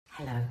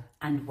Hello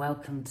and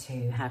welcome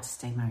to How to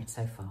Stay Married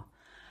So Far.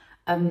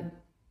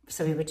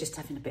 So we were just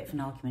having a bit of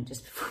an argument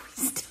just before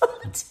we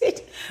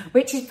started,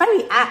 which is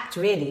very apt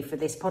really for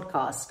this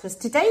podcast, because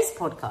today's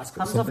podcast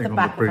comes off the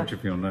back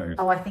of your nose.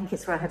 Oh, I think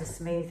it's where I had a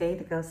smoothie.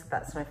 The girls said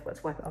that's where I forgot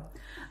to wipe it off.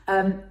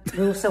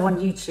 We're also on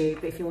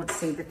YouTube if you want to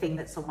see the thing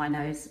that's on my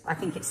nose. I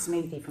think it's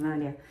smoothie from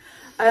earlier.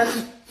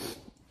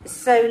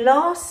 So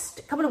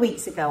a couple of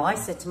weeks ago, I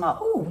said to Mark,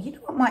 oh, you know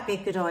what might be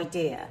a good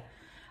idea?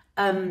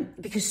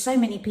 Because so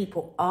many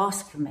people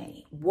ask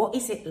me, what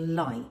is it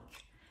like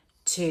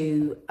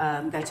to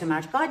go to a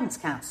marriage guidance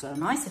counsellor?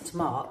 And I said to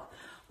Mark,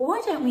 well,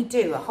 why don't we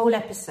do a whole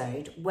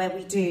episode where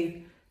we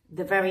do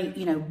the very,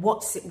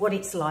 what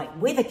it's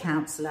like with a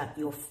counsellor,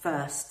 your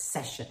first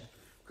session?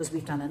 Because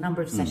we've done a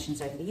number of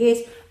sessions over the years.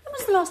 When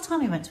was the last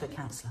time you went to a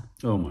counsellor?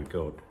 Oh my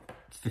God,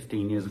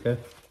 15 years ago.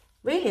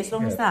 Really, as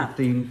long as that?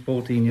 15,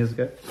 14 years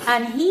ago.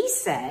 And he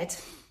said,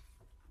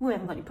 well, we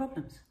haven't got any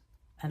problems.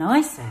 And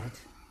I said,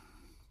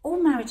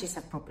 all marriages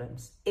have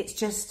problems. It's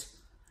just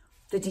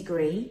the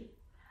degree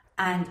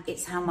and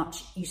it's how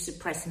much you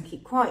suppress and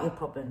keep quiet your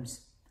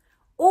problems.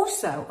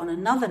 Also, on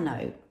another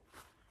note,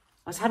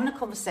 I was having a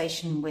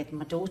conversation with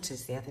my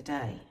daughters the other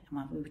day.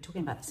 And we were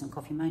talking about this on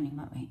Coffee Moaning,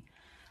 weren't we?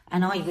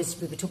 And we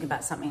were talking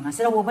about something. And I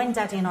said, oh, well, when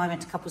Daddy and I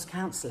went to couples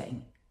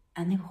counselling,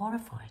 and they were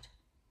horrified.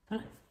 They're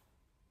like,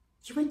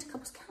 you went to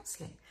couples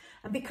counselling?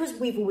 And because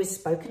we've always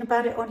spoken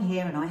about it on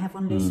here, and I have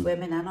on Loose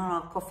Women and on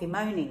our Coffee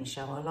Moaning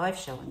show, our live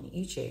show on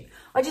YouTube,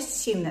 I just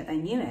assumed that they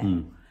knew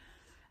it.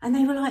 And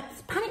they were like,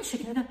 panic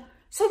stricken. They go,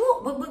 so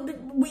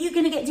what? Were you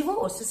going to get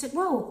divorced? I said,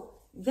 well,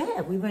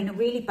 yeah, we were in a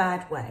really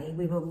bad way.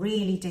 We were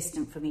really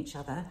distant from each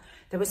other.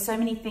 There were so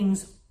many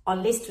things. Our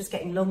list was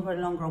getting longer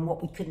and longer on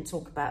what we couldn't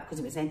talk about because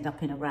it was end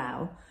up in a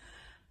row.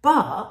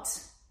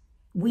 But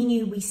we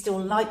knew we still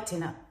liked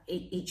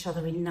each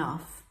other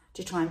enough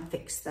to try and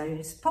fix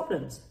those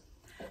problems.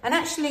 And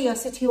actually, I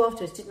said to you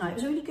afterwards, didn't I? It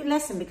was a really good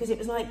lesson because it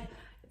was like,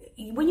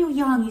 when you're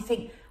young, you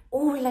think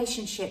all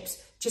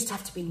relationships just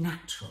have to be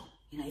natural.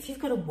 You know, if you've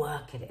got to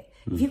work at it,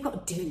 if you've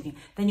got to do anything,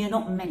 then you're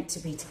not meant to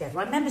be together.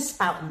 I remember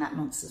spouting that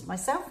nonsense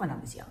myself when I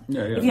was young.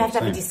 If you have to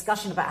have a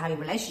discussion about how your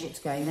relationship's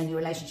going, then your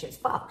relationship's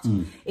fucked.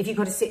 If you've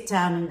got to sit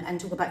down and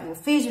talk about your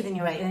fears within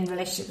your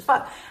relationship's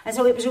fucked. And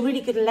so it was a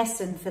really good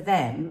lesson for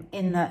them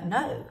in that,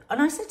 no.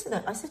 And I said to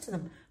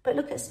them, but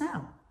look at us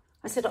now.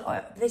 I said,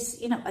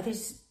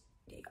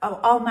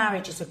 our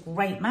marriage is a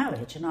great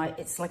marriage, and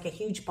it's like a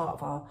huge part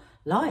of our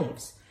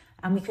lives.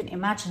 And we couldn't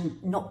imagine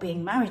not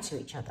being married to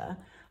each other.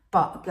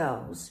 But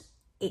girls,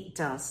 it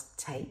does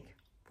take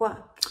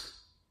work.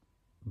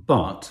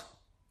 But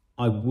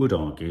I would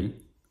argue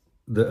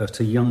that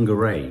at a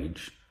younger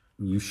age,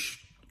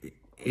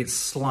 it's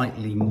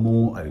slightly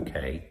more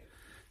okay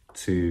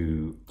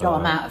to...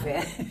 I'm out of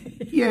here.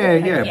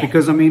 Yeah,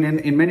 because I mean,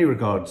 in many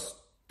regards,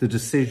 the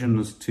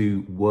decisions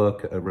to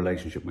work at a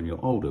relationship when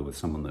you're older with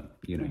someone that,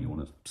 you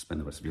want to spend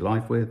the rest of your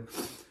life with,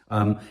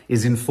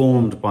 is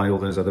informed by all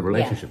those other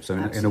relationships. So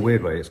in a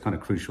weird way, it's kind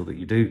of crucial that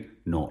you do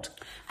not.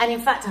 And in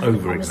fact, I had a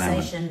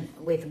conversation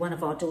with one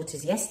of our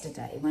daughters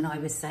yesterday when I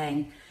was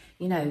saying,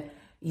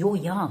 you're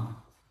young.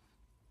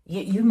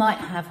 You might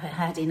have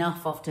had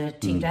enough after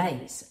 2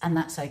 days, and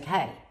that's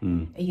okay,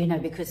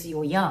 because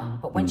you're young.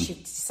 But once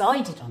you've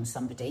decided on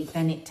somebody,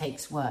 then it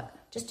takes work.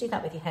 Just do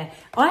that with your hair.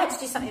 I had to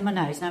do something in my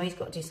nose. Now he's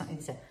got to do something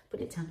with his hair. Put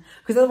it down.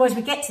 Because otherwise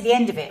we get to the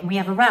end of it and we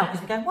have a row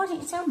because we go, why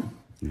didn't you tell me?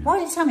 Yeah. Why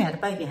didn't you tell me I had a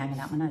baby hanging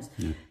out my nose?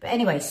 Yeah. But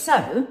anyway,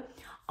 so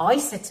I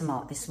said to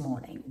Mark this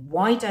morning,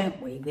 why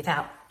don't we,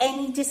 without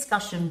any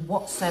discussion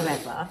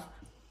whatsoever,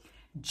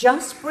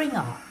 just bring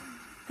up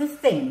the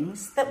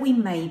things that we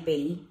may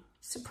be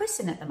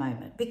suppressing at the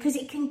moment? Because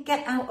it can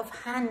get out of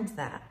hand,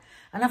 that.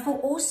 And I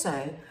thought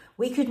also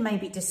we could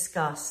maybe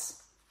discuss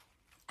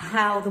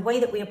how the way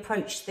that we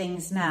approach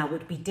things now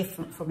would be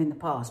different from in the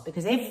past,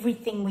 because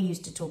everything we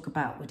used to talk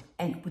about would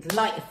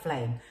light a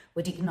flame,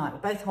 would ignite.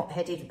 We're both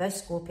hot-headed, we're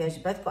both Scorpios,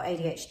 we've both got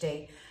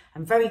ADHD,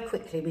 and very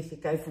quickly we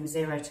could go from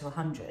 0 to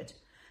 100.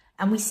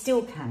 And we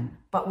still can,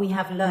 but we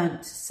have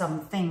learnt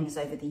some things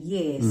over the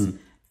years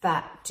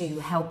that do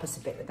help us a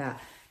bit with that.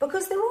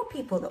 Because there are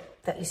people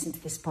that listen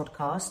to this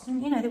podcast,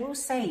 and they will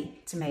say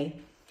to me,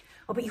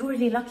 oh, but you're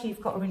really lucky you've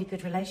got a really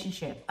good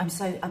relationship.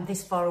 I'm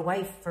this far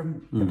away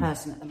from the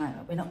person at the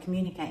moment. We're not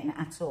communicating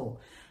at all.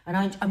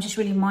 And I'm just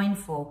really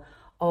mindful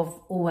of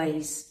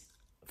always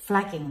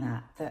flagging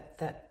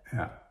that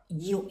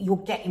you're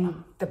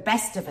getting the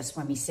best of us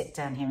when we sit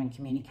down here and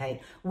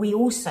communicate. We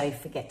also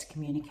forget to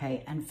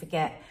communicate and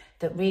forget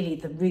that really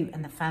the root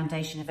and the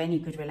foundation of any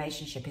good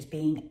relationship is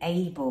being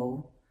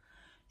able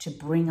to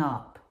bring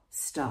up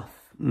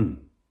stuff.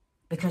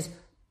 Because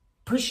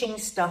pushing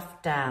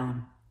stuff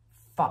down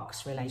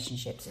fucks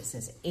relationships. It's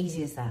as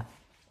easy as that.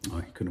 I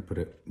couldn't put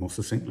it more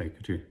succinctly,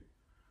 could you?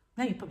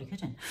 No, you probably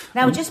couldn't.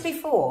 Now, just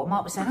before,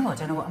 Mark was saying, I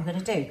don't know what I'm going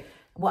to do,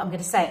 what I'm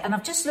going to say. And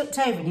I've just looked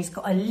over and he's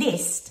got a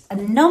list, a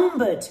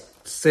numbered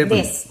 7.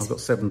 list. I've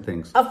got 7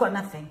 things. I've got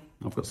nothing.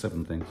 I've got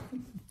 7 things.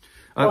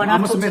 I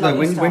must admit though,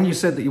 when you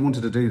said that you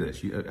wanted to do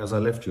this, as I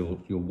left your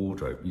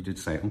wardrobe, you did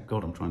say, "Oh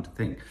God, I'm trying to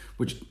think,"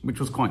 which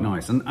was quite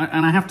nice. And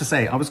I have to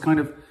say, I was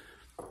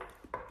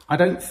I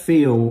don't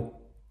feel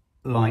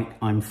like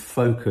I'm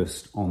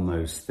focused on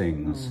those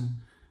things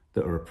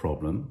that are a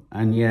problem,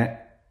 and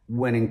yet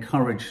when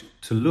encouraged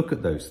to look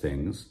at those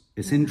things,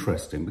 it's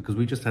interesting because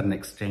we just had an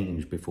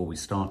exchange before we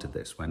started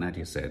this where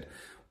Nadia said,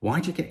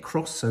 "Why do you get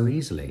cross so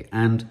easily?"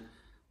 And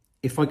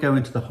if I go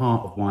into the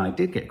heart of why I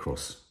did get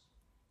cross,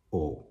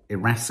 or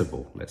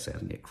irascible, let's say, I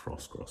didn't get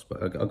cross,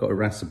 but I got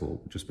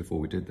irascible just before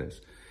we did this.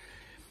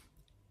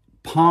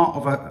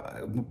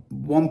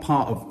 One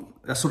part of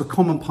a sort of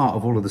common part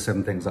of all of the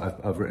 7 things that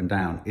I've written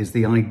down is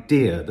the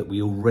idea that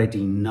we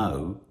already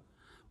know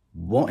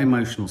what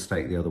emotional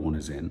state the other one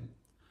is in,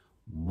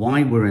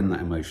 why we're in that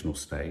emotional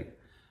state,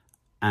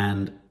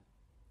 and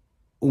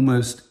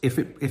almost if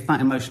that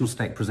emotional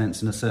state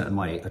presents in a certain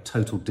way, a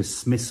total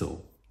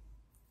dismissal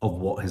of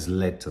what has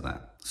led to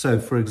that. So,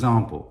 for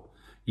example,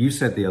 you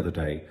said the other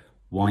day,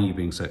 "Why are you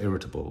being so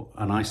irritable?"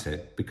 And I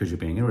said, "Because you're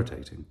being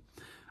irritating."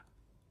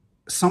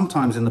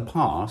 Sometimes in the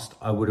past,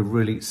 I would have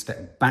really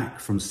stepped back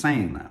from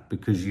saying that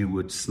because you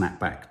would snap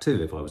back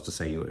too if I was to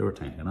say you're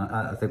irritating. And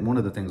I think one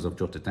of the things I've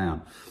jotted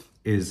down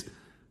is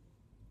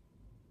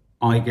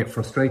I get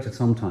frustrated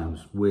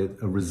sometimes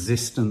with a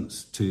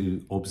resistance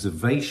to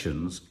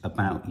observations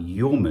about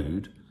your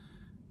mood,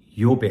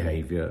 your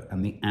behavior,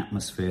 and the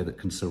atmosphere that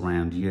can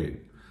surround you.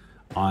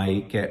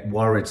 I get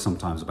worried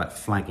sometimes about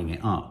flagging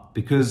it up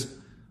because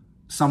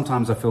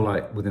sometimes I feel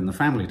like within the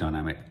family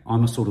dynamic,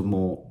 I'm a sort of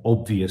more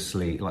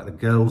obviously, like the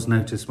girls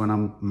notice when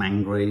I'm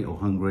angry or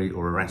hungry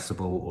or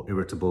irascible or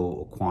irritable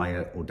or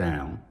quiet or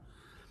down.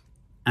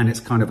 And it's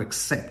kind of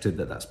accepted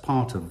that that's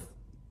part of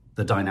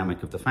the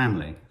dynamic of the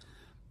family.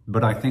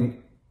 But I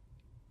think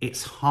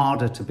it's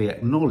harder to be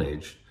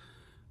acknowledged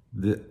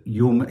that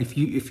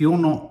if you're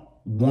not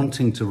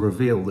wanting to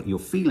reveal that you're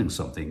feeling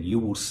something, you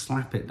will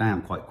slap it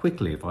down quite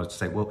quickly. If I was to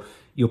say, well,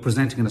 you're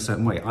presenting in a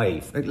certain way.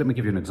 Let me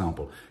give you an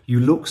example. You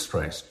look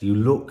stressed, you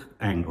look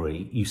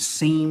angry, you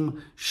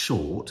seem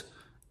short.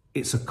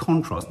 It's a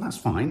contrast, and that's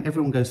fine.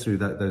 Everyone goes through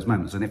those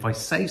moments. And if I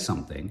say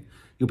something,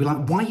 you'll be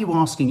like, why are you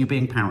asking? You're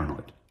being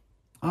paranoid.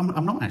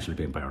 I'm not actually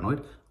being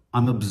paranoid.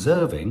 I'm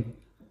observing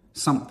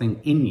something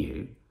in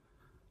you.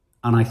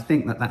 And I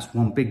think that that's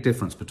one big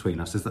difference between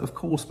us is that, of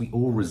course, we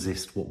all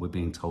resist what we're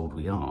being told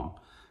we are.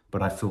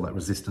 But I feel that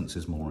resistance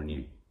is more in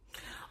you.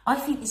 I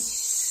think it's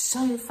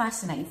so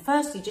fascinating.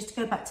 Firstly, just to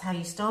go back to how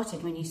you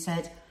started when you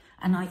said,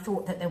 and I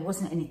thought that there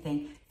wasn't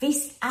anything.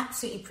 This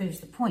absolutely proves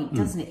the point,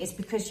 doesn't it? It's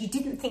because you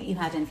didn't think you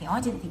had anything. I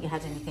didn't think you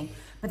had anything.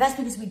 But that's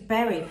because we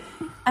buried.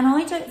 And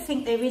I don't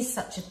think there is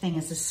such a thing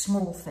as a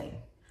small thing.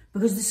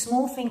 Because the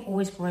small thing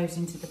always grows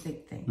into the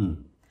big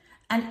thing.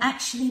 And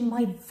actually,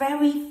 my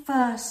very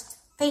first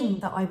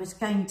thing that I was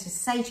going to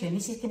say to you, and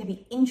this is going to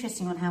be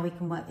interesting on how we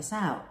can work this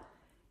out,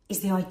 is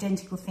the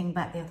identical thing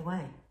back the other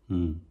way.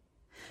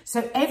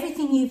 So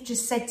everything you've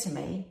just said to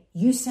me,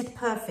 you said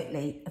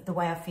perfectly of the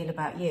way I feel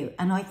about you.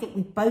 And I think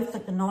we both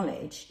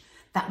acknowledge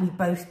that we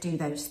both do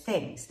those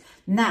things.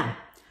 Now,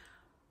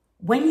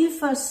 when you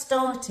first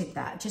started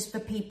that, just for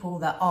people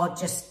that are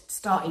just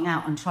starting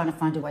out and trying to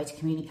find a way to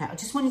communicate, I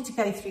just wanted to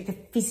go through the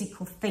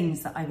physical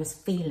things that I was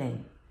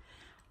feeling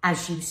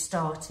as you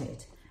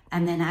started.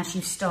 And then as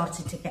you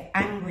started to get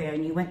angrier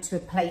and you went to a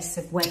place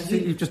of where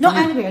you... Not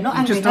angrier. No,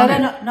 I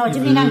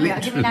didn't mean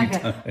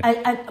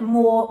angry.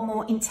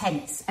 More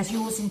intense. As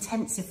yours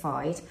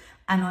intensified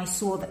and I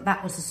saw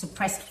that was a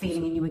suppressed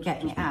feeling and you were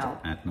getting it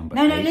out.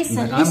 No,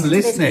 listen. I'm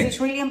listening. It's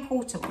really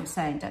important what I'm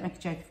saying. Don't make a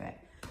joke of it.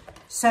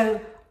 So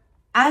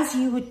as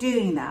you were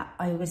doing that,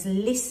 I was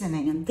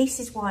listening. And this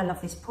is why I love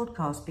this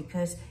podcast,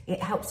 because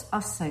it helps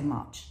us so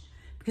much.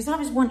 Because I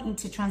was wanting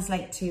to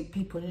translate to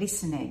people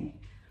listening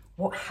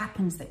what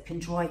happens that can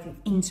drive you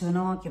into an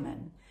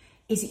argument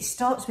is it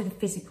starts with a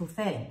physical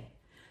thing.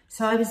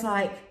 So I was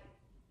like,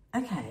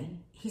 okay,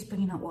 he's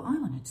bringing up what I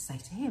wanted to say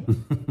to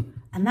him.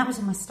 And that was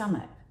in my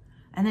stomach.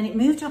 And then it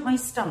moved up my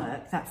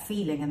stomach, that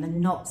feeling and the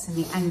knots and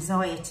the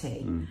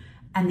anxiety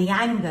and the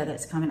anger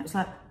that's coming. It was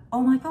like,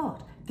 oh my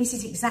God, this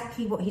is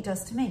exactly what he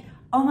does to me.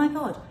 Oh my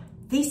God,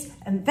 this.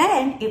 And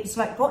then it was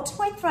like, got to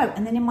my throat.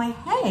 And then in my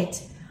head,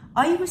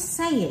 I was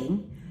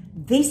saying,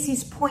 this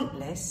is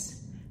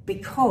pointless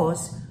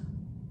because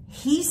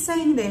he's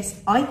saying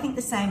this, I think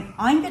the same.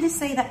 I'm going to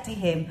say that to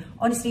him.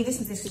 Honestly,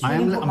 listen to this. It's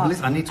really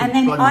important. And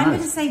then I'm going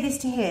to say this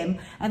to him.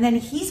 And then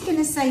he's going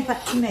to say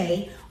back to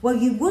me, well,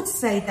 you would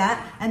say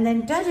that. And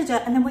then da-da-da.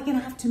 And then we're going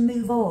to have to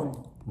move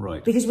on.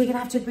 Right. Because we're going to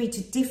have to agree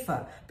to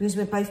differ. Because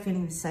we're both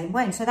feeling the same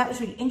way. And so that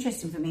was really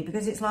interesting for me.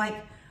 Because it's like,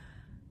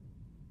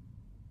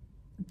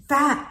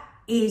 that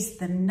is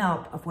the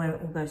nub of where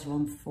it all goes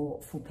wrong for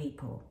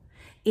people.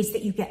 Is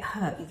that you get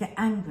hurt, you get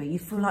angry, you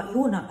feel like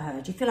you're not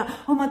heard, you feel like,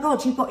 oh my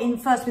God, you got in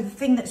first with the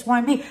thing that's why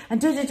me, and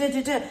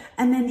da-da-da-da-da.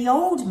 And then the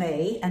old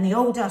me and the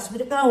old us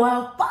would go,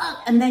 well,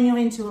 fuck, and then you're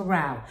into a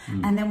row.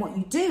 And then what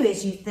you do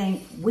is you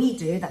think,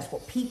 that's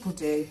what people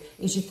do,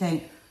 is you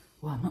think,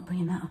 well, I'm not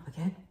bringing that up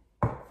again.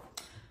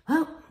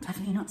 Well,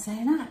 definitely not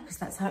saying that, because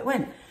that's how it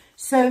went.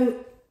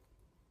 So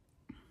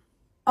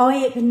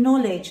I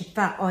acknowledge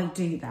that I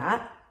do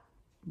that,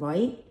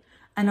 right?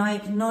 And I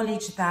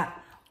acknowledge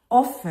that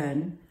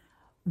often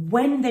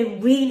when there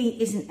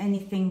really isn't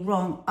anything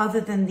wrong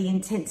other than the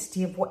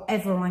intensity of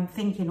whatever I'm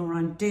thinking or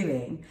I'm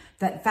doing,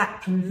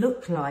 that can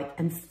look like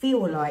and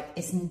feel like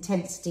it's an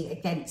intensity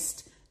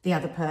against the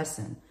other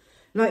person.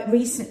 Like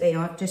recently,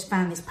 I've just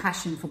found this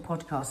passion for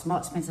podcasts.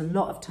 Mark spends a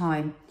lot of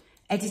time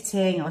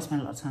editing. I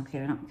spend a lot of time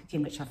clearing up and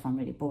cooking, which I find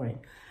really boring.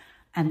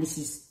 And this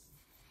is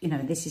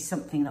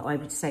something that I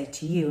would say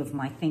to you of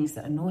my things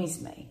that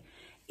annoys me,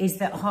 is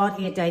that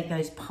hardly a day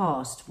goes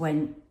past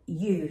when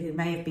you, who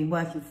may have been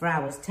working for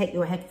hours, take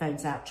your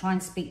headphones out, try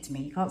and speak to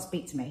me. You can't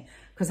speak to me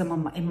because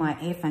I'm in my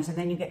earphones, and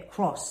then you get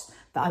cross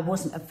that I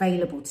wasn't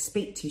available to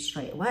speak to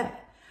straight away.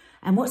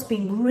 And what's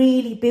been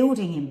really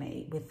building in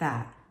me with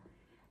that,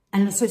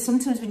 and so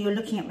sometimes when you're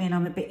looking at me and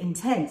I'm a bit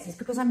intense, it's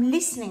because I'm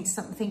listening to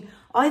something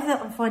either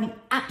I'm finding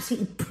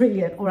absolutely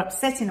brilliant or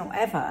upsetting or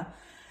whatever,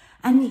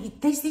 and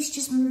there's this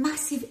just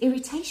massive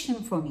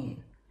irritation from you.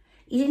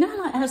 You know,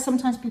 like how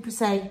sometimes people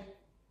say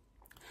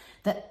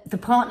that the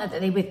partner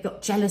that they were with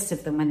got jealous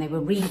of them when they were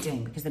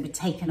reading because they were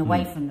taken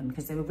away from them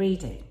because they were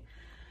reading.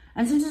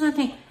 And sometimes I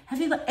think,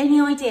 have you got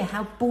any idea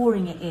how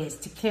boring it is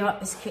to clear up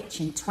this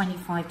kitchen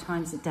 25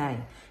 times a day,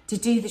 to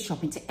do the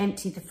shopping, to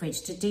empty the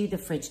fridge, to do the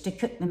fridge, to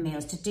cook the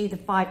meals, to do the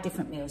 5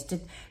 different meals, to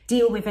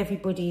deal with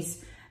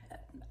everybody's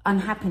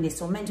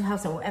unhappiness or mental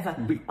health or whatever?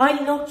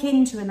 I lock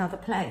into another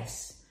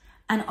place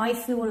and I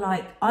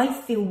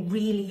feel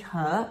really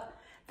hurt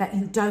that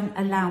you don't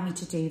allow me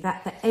to do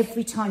that, that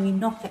every time you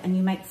knock it and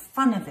you make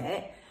fun of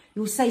it,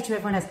 you'll say to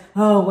everyone else,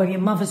 oh, well, your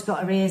mother's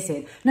got her ears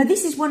in. Now,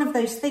 this is one of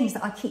those things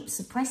that I keep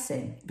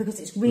suppressing because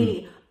it's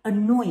really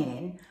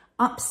annoying,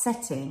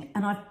 upsetting.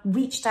 And I've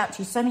reached out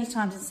to you so many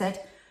times and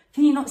said,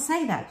 can you not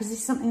say that? Because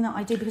it's something that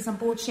I do because I'm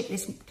bored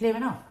shitless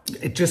clearing up.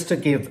 Just to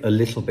give a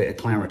little bit of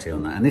clarity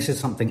on that, and this is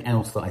something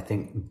else that I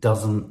think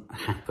doesn't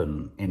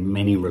happen in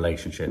many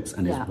relationships,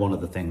 and is one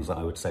of the things that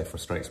I would say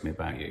frustrates me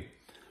about you.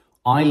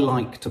 I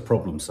like to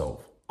problem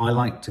solve. I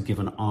like to give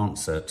an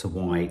answer to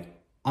why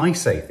I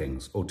say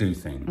things or do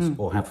things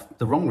or have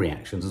the wrong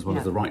reactions as well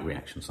as the right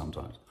reactions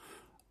sometimes.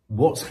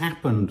 What's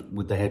happened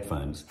with the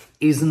headphones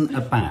isn't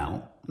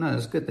about, no,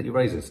 it's good that you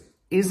raise this,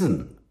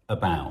 isn't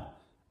about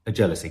a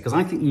jealousy, because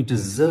I think you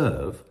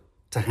deserve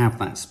to have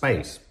that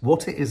space.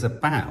 What it is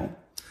about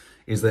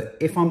is that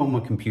if I'm on my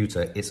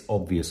computer, it's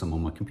obvious I'm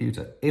on my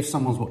computer. If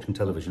someone's watching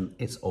television,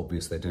 it's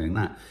obvious they're doing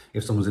that.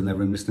 If someone's in their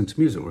room listening to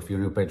music, or if you're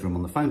in your bedroom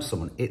on the phone to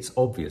someone, it's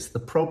obvious. The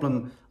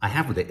problem I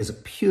have with it is a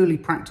purely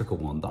practical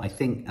one that I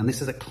think, and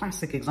this is a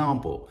classic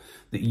example,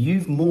 that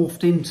you've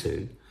morphed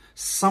into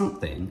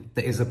something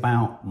that is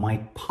about my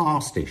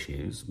past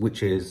issues,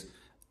 which is,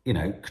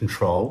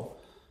 control,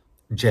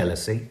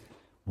 jealousy,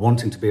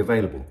 wanting to be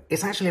available.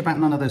 It's actually about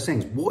none of those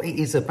things. What it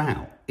is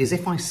about is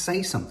if I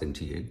say something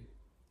to you,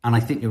 and I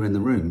think you're in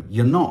the room,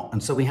 you're not.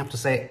 And so we have to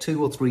say it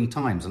 2 or 3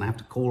 times and I have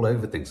to call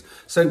over things.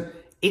 So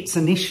it's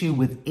an issue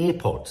with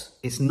earpods.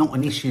 It's not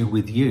an issue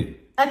with you.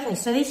 Okay,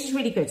 so this is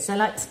really good. So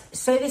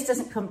this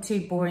doesn't come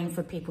too boring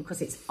for people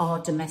because it's our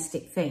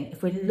domestic thing.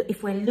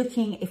 If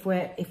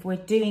we're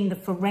doing the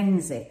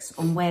forensics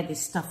on where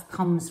this stuff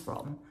comes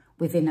from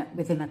within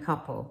a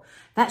couple,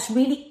 that's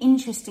really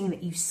interesting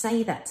that you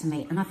say that to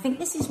me. And I think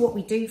this is what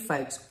we do,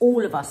 folks,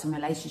 all of us in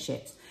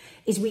relationships,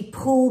 is we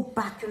pull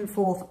back and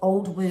forth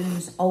old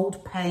wounds,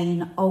 old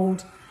pain,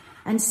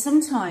 and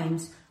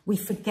sometimes we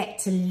forget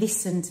to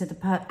listen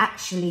to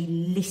actually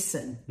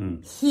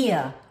listen,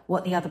 hear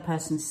what the other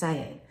person's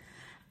saying.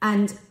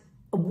 And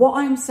what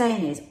I'm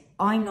saying is,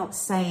 I'm not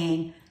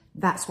saying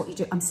that's what you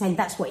do. I'm saying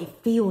that's what it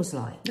feels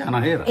like. Yeah, and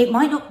I hear that. It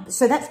might not.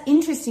 So that's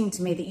interesting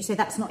to me that you say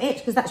that's not it,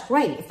 because that's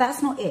great. If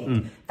that's not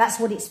it,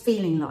 that's what it's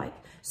feeling like.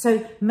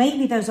 So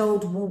maybe those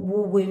old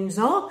war wounds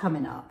are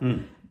coming up.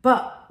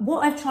 But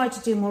what I've tried to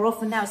do more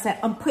often now is that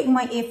I'm putting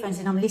my earphones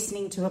in, I'm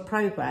listening to a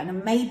program,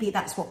 and maybe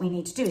that's what we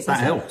need to do. That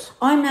helps.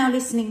 I'm now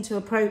listening to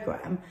a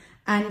program,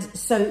 and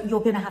so you're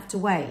going to have to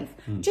wave.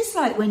 Just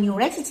like when you're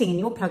editing and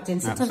you're plugged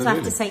in, sometimes I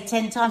have to say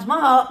 10 times,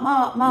 Mark.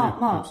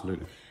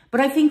 Absolutely. But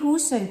I think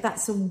also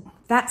that's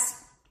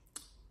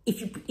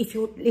if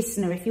you're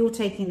listener, if you're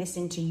taking this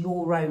into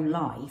your own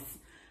life,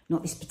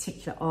 not this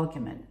particular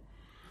argument,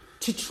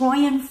 to try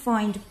and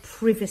find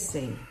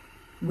privacy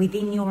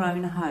within your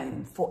own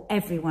home for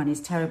everyone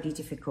is terribly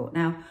difficult.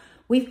 Now,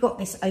 we've got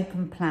this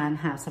open plan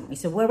house, haven't we?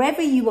 So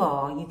wherever you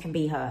are, you can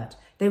be heard.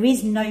 There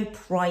is no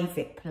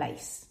private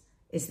place,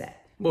 is there?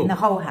 In the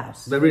whole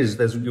house?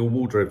 There's your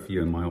wardrobe for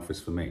you and my office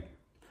for me.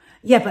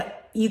 Yeah,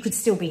 but you could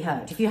still be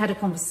heard if you had a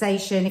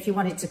conversation, if you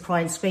wanted to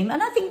cry and scream.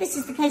 And I think this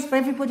is the case for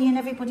everybody in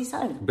everybody's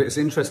home. But it's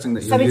interesting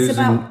that you're using...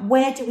 So it's about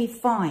where do we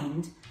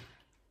find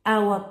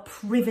our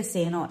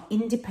privacy and our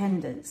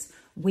independence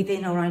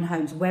within our own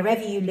homes,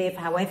 wherever you live,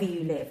 however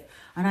you live.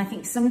 And I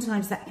think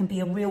sometimes that can be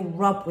a real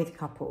rub with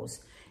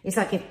couples. It's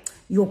like if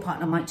your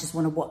partner might just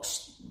want to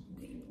watch,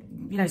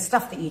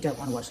 stuff that you don't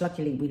want to watch.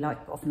 Luckily, we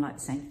often like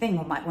the same thing,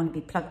 or might want to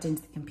be plugged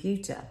into the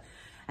computer.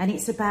 And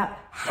it's about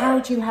how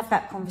do you have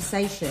that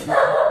conversation?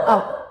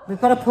 Oh, We've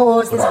got to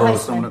pause. There's a postman.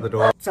 Someone at the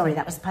door. Sorry,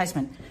 that was the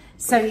postman.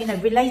 So,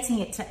 relating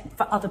it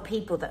for other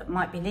people that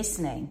might be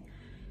listening,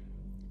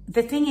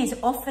 the thing is,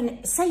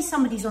 often, say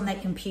somebody's on their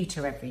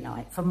computer every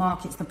night. For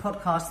Mark, it's the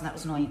podcast, and that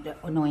was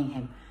annoying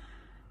him.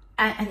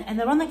 And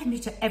they're on their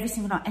computer every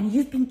single night, and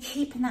you've been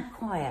keeping that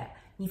quiet.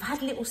 You've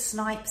had little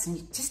snipes, and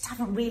you just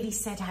haven't really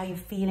said how you're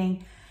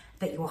feeling,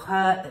 that you're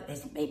hurt, that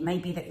it may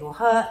be that you're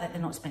hurt, that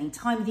they're not spending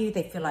time with you,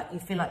 you feel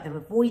like they're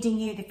avoiding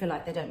you, they feel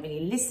like they don't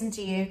really listen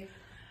to you.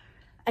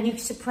 And you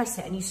suppress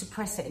it, and you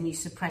suppress it, and you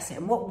suppress it.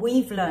 And what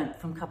we've learned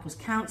from couples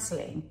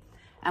counselling,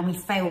 and we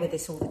fail with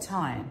this all the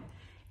time,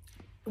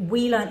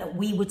 we learned that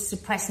we would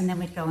suppress and then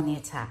we'd go on the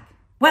attack.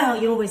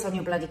 Well, you're always on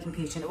your bloody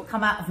computer, and it will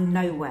come out of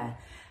nowhere,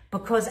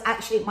 because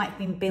actually it might have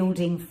been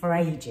building for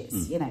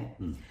ages,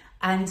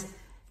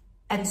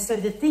 And so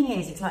the thing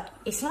is,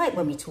 it's like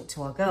when we talk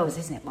to our girls,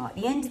 isn't it, Mark? At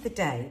the end of the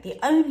day, the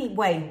only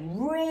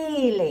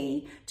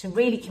way to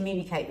really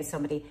communicate with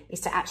somebody is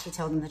to actually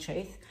tell them the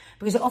truth.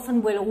 Because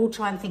often we'll all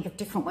try and think of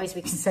different ways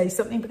we can say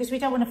something because we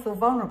don't want to feel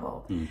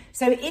vulnerable.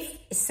 So if,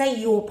 say,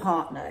 your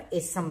partner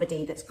is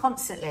somebody that's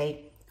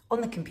constantly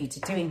on the computer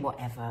doing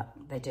whatever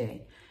they're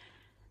doing,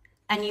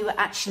 and you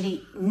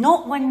actually,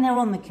 not when they're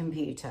on the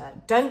computer,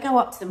 don't go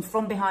up to them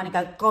from behind and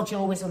go, God, you're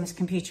always on this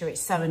computer,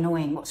 it's so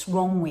annoying, what's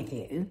wrong with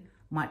you?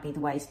 Might be the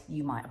ways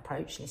you might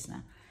approach,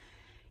 listener.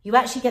 You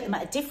actually get them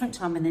at a different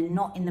time when they're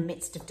not in the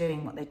midst of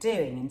doing what they're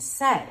doing, and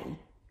say,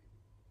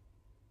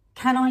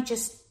 can I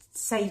just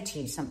say to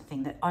you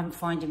something that I'm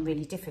finding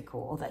really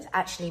difficult, or that's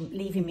actually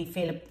leaving me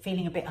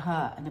feeling a bit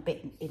hurt and a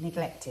bit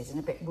neglected and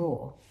a bit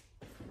raw?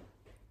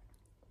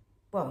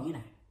 Well,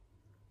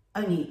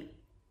 only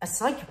a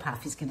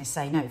psychopath is going to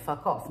say no,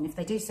 fuck off. And if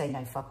they do say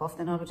no, fuck off,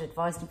 then I would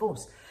advise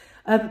divorce.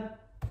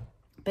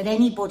 But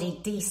anybody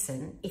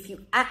decent, if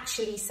you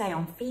actually say,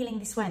 I'm feeling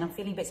this way and I'm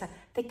feeling a bit sad,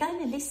 they're going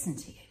to listen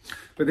to you.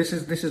 But this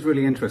is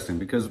really interesting,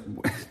 because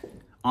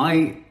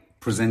I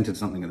presented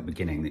something at the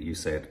beginning that you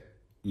said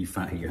you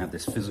had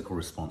this physical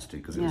response to,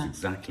 because it was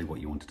exactly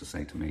what you wanted to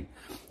say to me.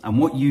 And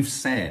what you've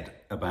said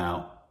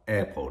about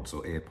AirPods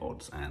or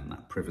earpods and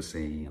that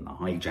privacy and the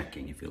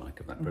hijacking, if you like,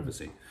 of that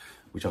privacy,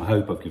 which I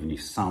hope I've given you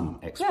some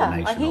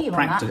explanation, I hear you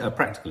on that. A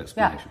practical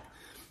explanation. Yeah.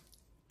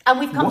 And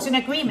we've come to an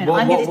agreement.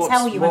 I'm going to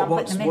tell you when I'm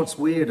putting them in. What's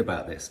weird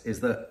about this is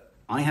that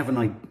I have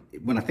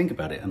when I think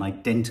about it, an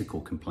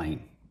identical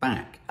complaint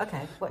back.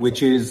 Okay.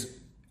 Which is,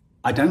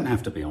 I don't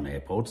have to be on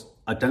AirPods.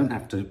 I don't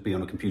have to be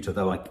on a computer,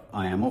 though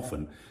I am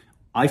often.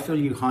 I feel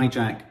you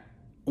hijack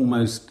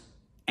almost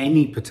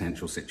any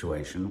potential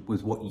situation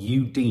with what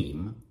you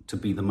deem to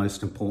be the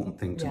most important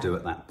thing to do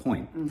at that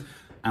point.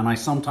 And I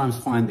sometimes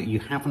find that you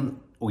haven't,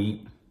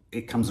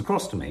 it comes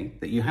across to me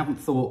that you haven't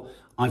thought,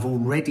 I've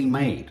already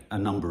made a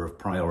number of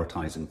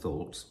prioritizing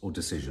thoughts or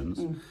decisions,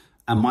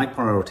 and my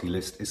priority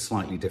list is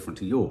slightly different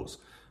to yours.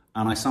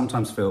 And I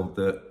sometimes feel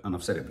that, and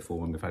I've said it before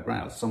when we've had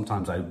rows,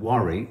 sometimes I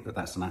worry that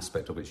that's an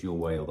aspect of it's your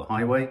way or the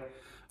highway,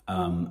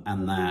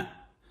 and that,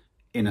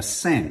 in a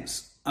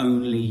sense,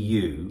 only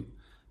you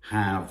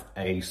have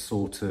a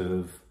sort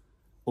of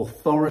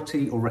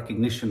authority or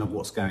recognition of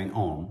what's going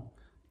on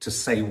to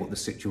say what the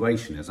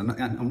situation is.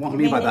 And what I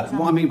mean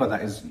by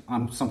that is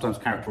I'm sometimes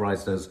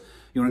characterized as,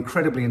 you're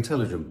incredibly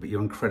intelligent, but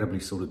you're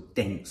incredibly sort of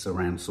dense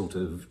around sort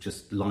of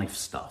just life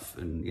stuff.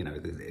 And,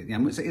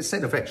 it's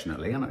said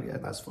affectionately, and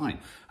that's fine.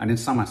 And in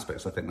some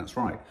aspects, I think that's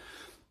right.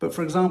 But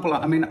for example,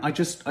 I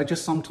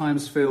just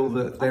sometimes feel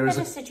that there is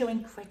I never said you're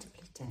incredibly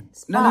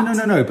dense.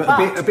 No,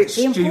 but a bit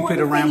stupid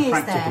around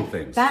practical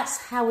things. That's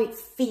how it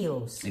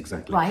feels.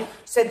 Exactly. Right?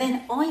 So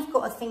then I've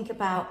got to think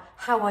about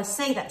how I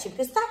say that to you,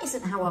 because that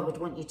isn't how I would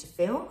want you to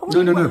feel.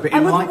 No, but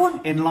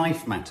in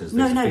life matters.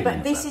 No,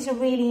 but this is a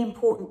really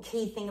important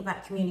key thing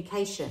about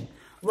communication.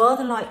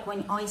 Rather like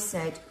when I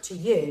said to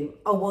you,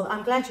 oh, well,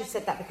 I'm glad you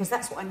said that, because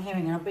that's what I'm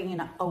hearing, and I'm bringing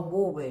up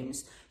war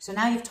wounds. So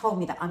now you've told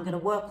me that I'm going to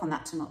work on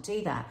that to not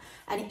do that.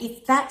 And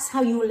if that's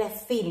how you're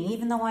left feeling,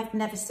 even though I've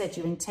never said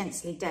you're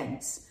intensely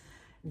dense,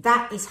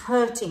 that is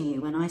hurting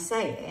you when I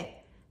say it,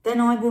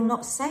 then I will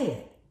not say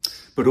it.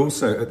 But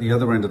also at the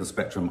other end of the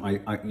spectrum,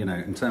 I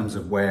in terms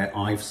of where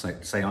I've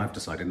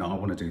decided, no, I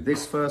want to do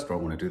this first, or I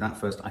want to do that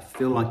first, I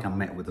feel like I'm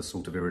met with a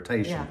sort of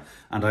irritation. Yeah.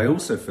 And I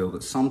also feel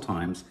that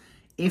sometimes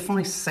if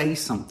I say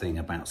something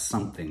about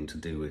something to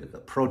do with a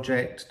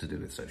project, to do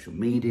with social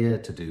media,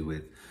 to do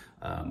with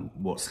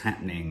what's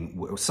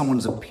happening,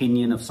 someone's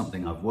opinion of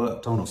something I've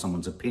worked on, or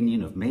someone's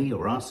opinion of me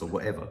or us or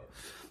whatever,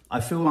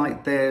 I feel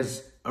like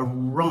there's a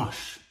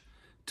rush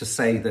to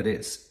say that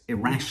it's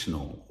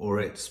irrational, or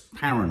it's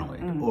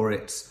paranoid, or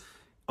it's,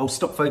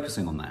 stop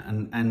focusing on that,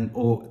 and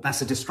or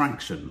that's a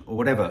distraction, or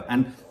whatever.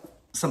 And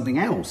something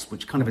else,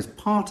 which kind of is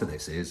part of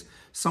this, is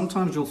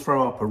sometimes you'll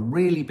throw up a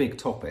really big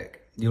topic.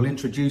 You'll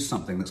introduce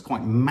something that's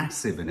quite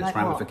massive in its like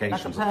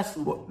ramifications. Like a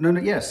personal?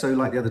 No. So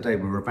like the other day,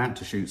 we were about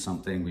to shoot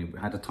something, we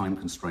had a time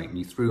constraint, and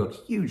you threw a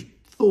huge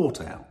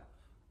thought out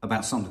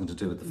about something to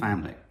do with the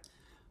family.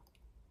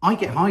 I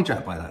get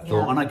hijacked by that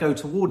thought, and I go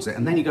towards it,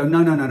 and then you go,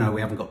 no,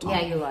 we haven't got time.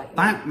 Yeah, you're right.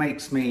 That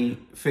makes me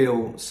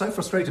feel so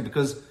frustrated,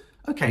 because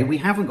okay, we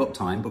haven't got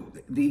time, but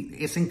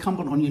it's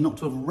incumbent on you not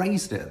to have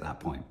raised it at that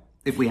point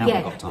if we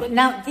haven't got time.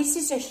 Now, this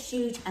is a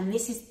huge, and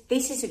this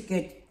is a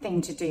good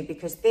thing to do,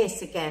 because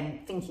this,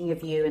 again, thinking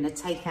of you and a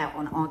takeout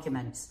on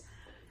arguments,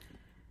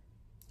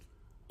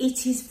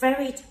 it is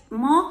very,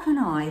 Mark and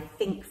I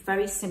think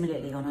very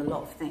similarly on a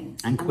lot of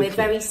things. And we're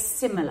very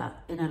similar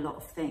in a lot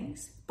of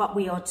things, but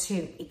we are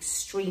two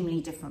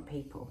extremely different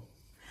people.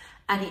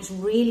 And it's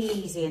really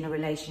easy in a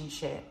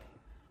relationship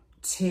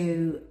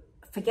to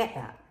forget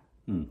that.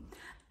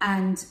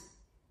 And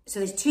so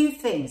there's two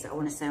things that I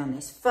want to say on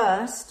this.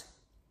 First,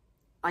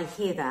 I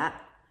hear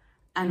that,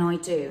 and I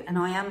do. And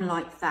I am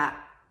like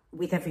that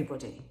with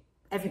everybody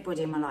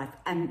in my life.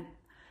 And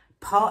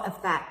part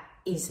of that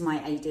is my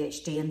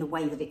ADHD, and the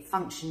way that it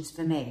functions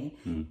for me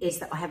is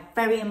that I have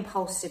very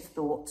impulsive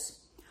thoughts.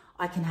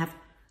 I can have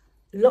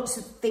lots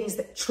of things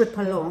that trip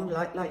along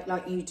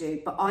like you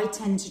do, but I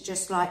tend to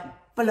just like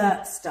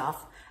blurt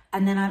stuff,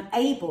 and then I'm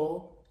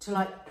able to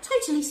like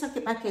totally suck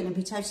it back in and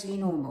be totally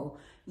normal.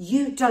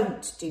 You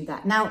don't do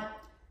that. Now,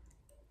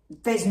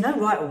 there's no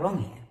right or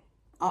wrong here.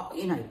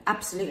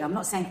 Absolutely. I'm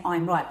not saying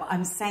I'm right, but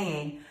I'm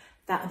saying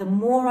that the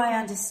more I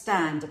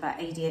understand about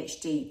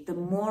ADHD, the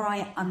more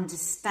I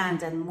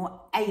understand and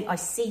more I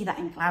see that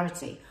in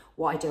clarity.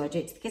 What I do it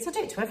to the kids. I do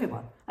it to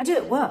everyone. I do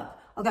it at work.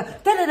 I'll go,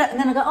 da-da-da, and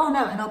then I go, oh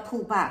no, and I'll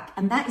pull back.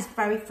 And that is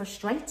very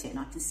frustrating.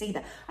 I can see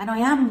that. And I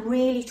am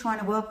really trying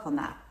to work on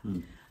that.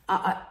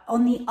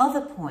 On the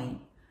other point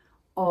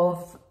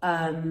of,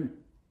 on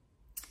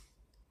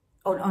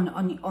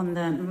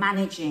the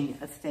managing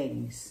of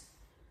things,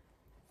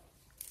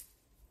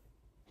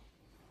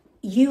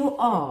 you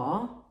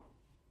are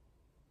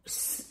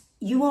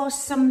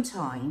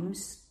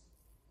sometimes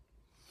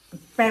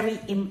very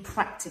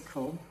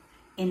impractical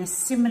in a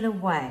similar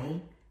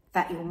way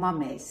that your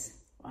mum is,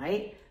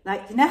 right?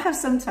 Like, you know how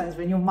sometimes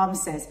when your mum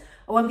says,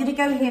 oh, I'm going to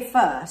go here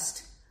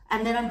first,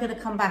 and then I'm going to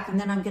come back, and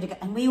then I'm going to go,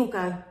 and we all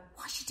go,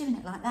 why is she doing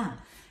it like that?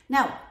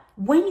 Now,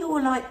 when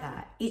you're like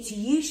that, it's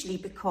usually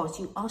because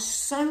you are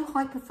so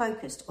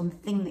hyper-focused on the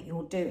thing that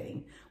you're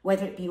doing,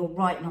 whether it be your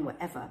writing or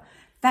whatever,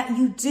 that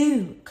you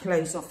do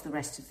close off the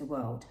rest of the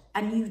world,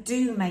 and you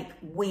do make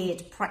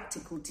weird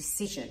practical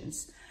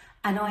decisions.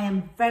 And I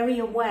am very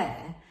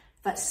aware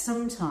that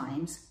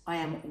sometimes I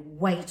am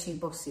way too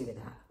bossy with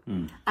that.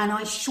 And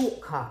I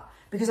shortcut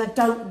because I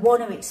don't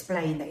want to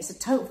explain that it's a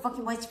total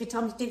fucking waste of your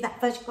time to do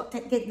that first. You've got to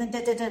get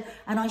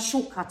and I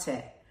shortcut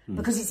it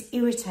because it's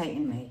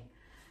irritating me.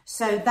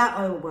 So that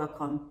I will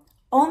work on.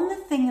 On the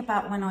thing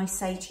about when I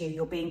say to you,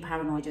 you're being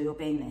paranoid or you're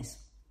being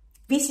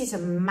this is a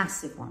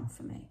massive one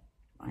for me,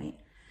 right?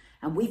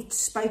 And we've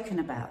spoken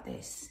about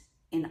this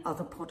in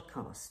other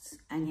podcasts,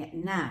 and yet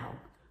now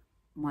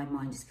my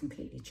mind has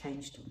completely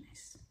changed on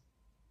this.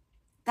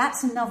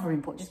 That's another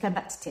important, just going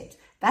back to tips,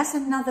 that's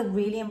another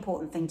really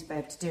important thing to be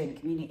able to do in a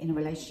community, in a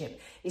relationship,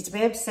 is to be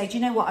able to say, do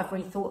you know what, I've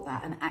really thought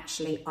that, and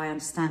actually I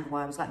understand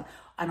why I was like,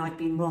 and I've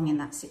been wrong in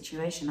that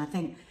situation. I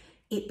think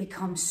it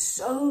becomes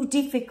so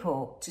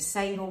difficult to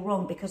say you're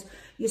wrong because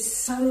you're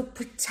so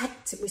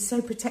protective, we're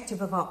so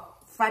protective of our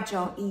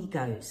fragile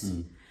egos.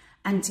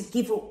 And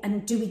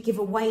do we give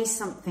away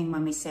something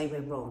when we say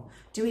we're wrong?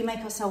 Do we make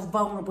ourselves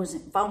vulnerable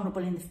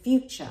in the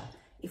future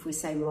if we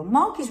say we're wrong?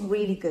 Mark is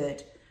really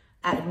good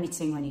at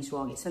admitting when he's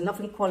wrong. It's a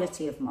lovely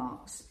quality of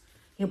Mark's.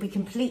 He'll be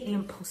completely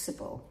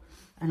impossible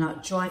and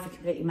like drive you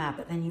completely mad,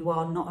 but then you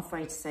are not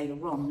afraid to say you're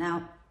wrong.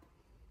 Now,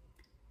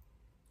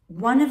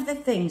 one of the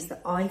things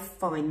that I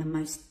find the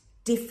most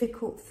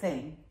difficult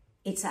thing,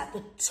 it's at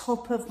the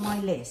top of my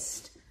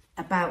list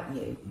about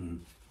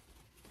you,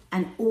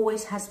 and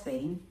always has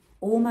been,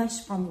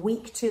 almost from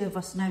week 2 of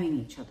us knowing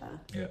each other,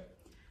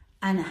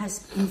 and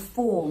has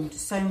informed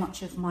so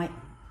much of my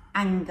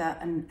anger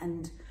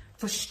and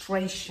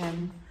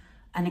frustration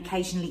and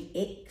occasionally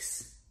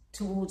icks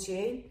towards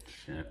you,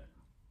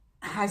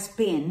 has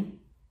been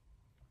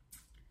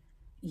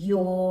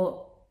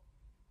your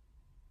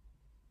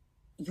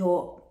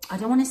I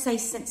don't want to say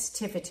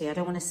sensitivity. I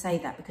don't want to say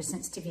that because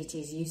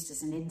sensitivity is used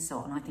as an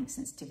insult, and I think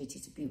sensitivity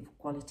is a beautiful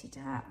quality to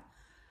have.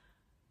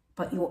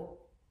 But your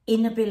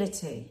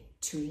inability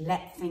to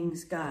let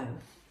things go,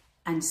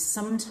 and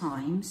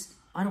sometimes,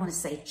 I don't want to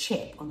say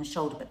chip on the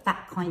shoulder, but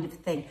that kind of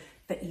thing,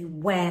 that you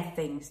wear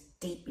things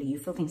deeply, you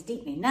feel things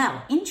deeply.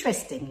 Now,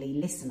 interestingly,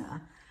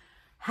 listener,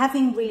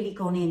 having really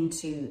gone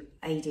into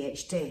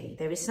ADHD,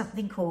 there is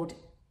something called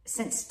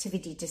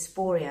sensitivity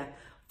dysphoria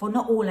for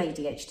not all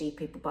ADHD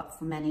people, but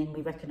for many, and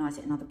we recognise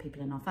it in other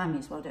people in our family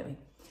as well, don't we?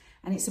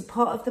 And it's a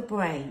part of the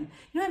brain.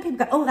 You know when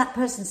people go, oh, that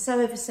person's so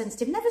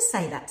oversensitive, never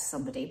say that to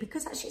somebody,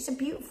 because actually it's a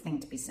beautiful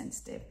thing to be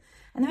sensitive.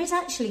 And there is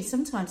actually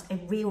sometimes a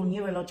real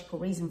neurological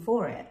reason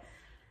for it.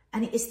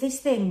 And it's this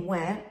thing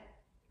where,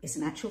 it's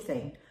an actual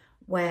thing,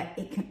 where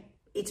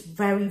it's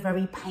very,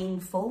 very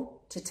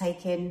painful to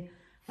take in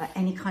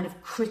any kind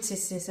of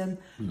criticism,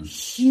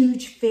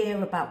 huge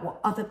fear about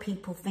what other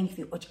people think of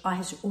you, which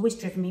has always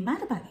driven me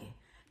mad about you.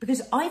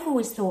 Because I've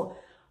always thought,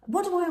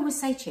 what do I always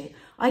say to you?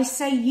 I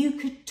say you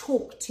could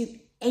talk to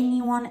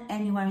anyone,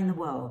 anywhere in the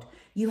world.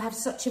 You have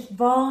such a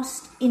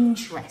vast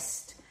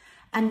interest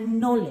And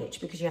knowledge,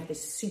 because you have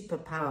this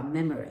superpower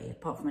memory,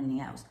 apart from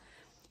anything else.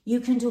 You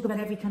can talk about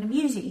every kind of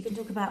music. You can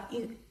talk about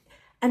you,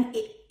 and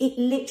it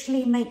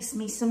literally makes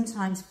me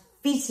sometimes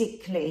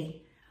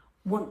physically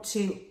want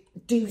to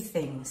do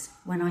things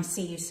when I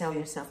see you sell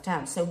yourself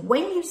down. So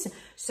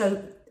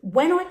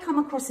when I come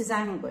across as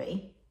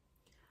angry,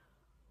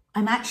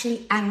 I'm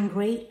actually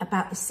angry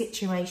about the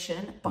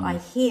situation, but I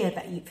hear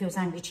that it feels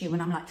angry to you,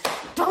 and I'm like,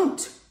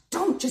 don't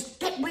just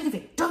get rid of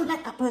it. Don't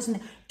let that person,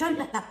 don't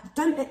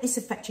let this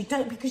affect you.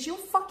 Because you're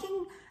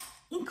fucking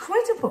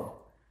incredible.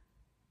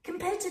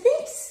 Compared to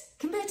this,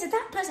 compared to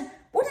that person,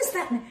 what does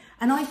that mean?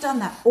 And I've done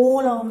that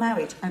all our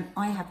marriage, and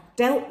I have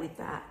dealt with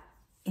that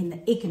in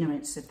the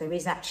ignorance of there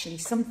is actually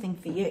something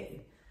for you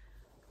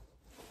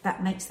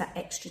that makes that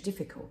extra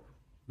difficult.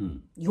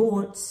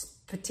 Your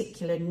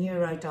particular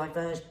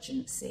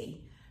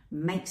neurodivergency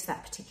makes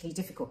that particularly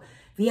difficult.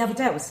 The other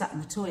day I was sat in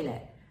the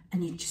toilet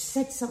and you just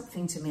said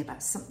something to me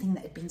about something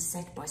that had been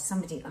said by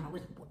somebody, and I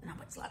was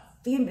like,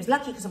 fuming. It was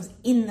lucky because I was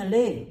in the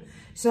loo.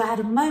 So I had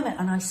a moment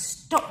and I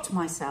stopped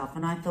myself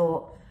and I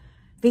thought,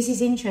 this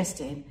is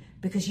interesting,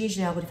 because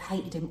usually I would have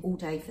hated him all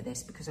day for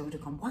this, because I would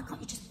have gone, why can't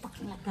you just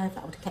fucking let go of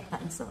that? I would have kept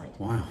that inside.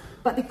 Wow.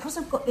 But because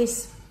I've got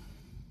this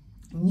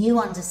new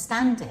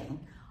understanding,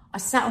 I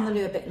sat on the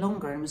loo a bit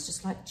longer and was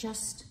just like,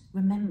 just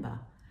remember,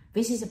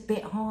 this is a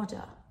bit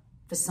harder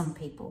for some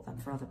people than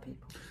for other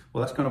people.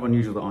 Well, that's kind of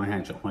unusual that I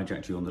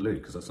hijacked you on the loo,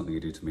 because that's something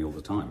you do to me all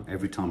the time.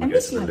 Every time I go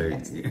to the loo.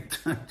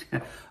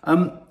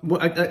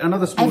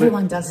 Another small...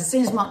 Everyone does. As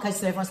soon as Mark goes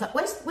to the loo, everyone's like,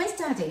 where's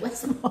Daddy?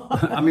 Where's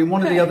Mark? I mean,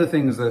 one of the other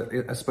things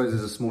that I suppose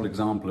is a small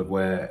example of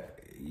where,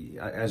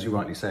 as you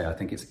rightly say, I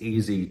think it's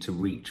easy to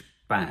reach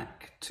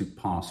back to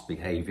past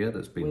behaviour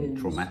that's been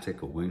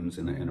traumatic, or wounds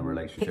in a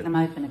relationship. Pick them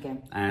open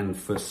again. And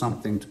for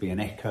something to be an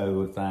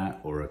echo of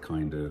that, or a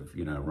kind of,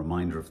 a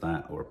reminder of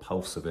that, or a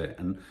pulse of it.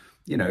 And,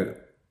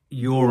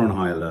 you're on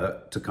high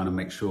alert to kind of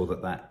make sure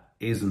that that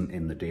isn't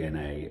in the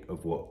DNA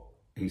of what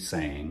he's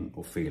saying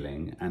or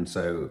feeling. And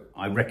so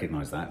I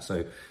recognise that.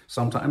 So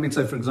sometimes,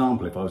 so for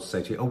example, if I was to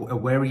say to you,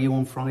 where are you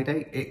on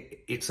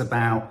Friday? It's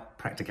about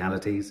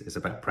practicalities. It's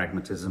about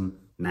pragmatism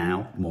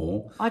now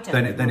more.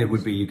 Then it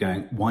would be you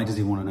going, why does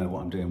he want to know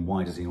what I'm doing?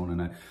 Why does he want to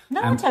know?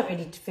 No, I don't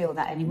really feel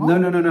that anymore.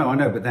 No, I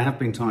know, but there have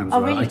been times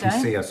where I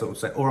can see I sort of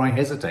say, or I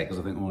hesitate because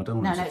I think, I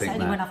don't want to think that. No, it's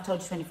only when I've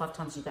told you 25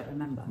 times you don't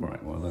remember.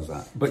 Right, well, there's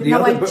that. But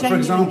but for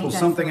example,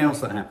 something else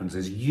that happens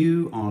is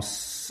you are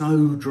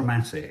so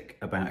dramatic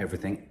about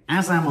everything,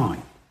 as am I.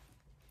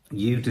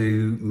 You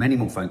do many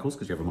more phone calls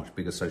because you have a much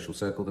bigger social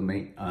circle than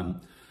me.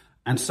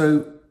 And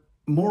so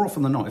more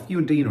often than not, if you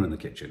and Dean are in the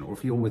kitchen, or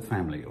if you're with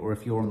family, or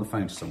if you're on the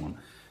phone to someone,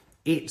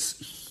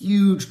 it's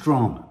huge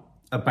drama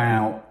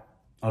about,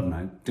 I don't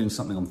know, doing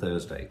something on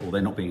Thursday, or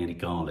there not being any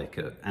garlic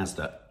at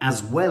Asda,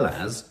 as well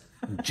as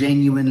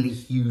genuinely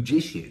huge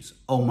issues.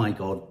 Oh my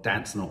God,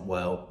 Dad's not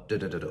well,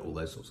 all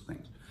those sorts of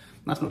things.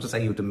 And that's not to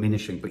say you're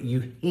diminishing, but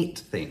you hit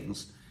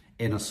things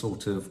in a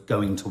sort of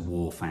going to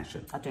war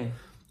fashion. I do.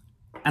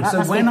 And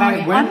so when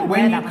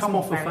you come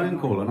off a phone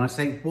call and I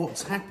say,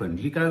 what's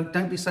happened? You go,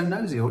 don't be so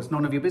nosy, or it's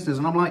none of your business.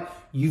 And I'm like,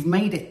 you've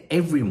made it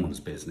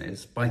everyone's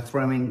business by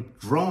throwing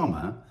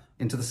drama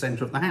into the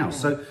centre of the house.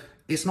 Yeah. So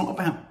it's not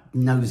about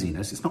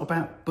nosiness. It's not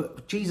about,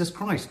 but Jesus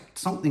Christ,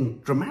 something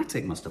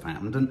dramatic must have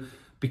happened. And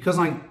because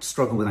I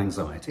struggle with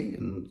anxiety,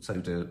 and so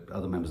do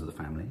other members of the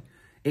family,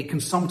 it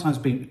can sometimes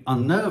be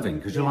unnerving,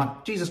 because you're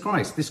like, Jesus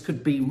Christ, this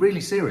could be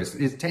really serious.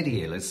 Is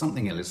Teddy ill? Is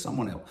something ill? Is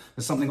someone ill?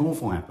 Has something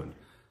awful happened?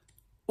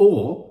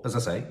 Or, as I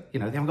say, they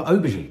haven't got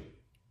aubergine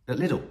at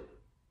Lidl.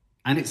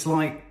 And it's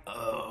like,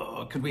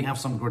 could we have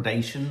some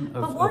gradation of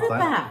that? But what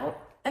about,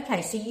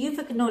 okay, so you've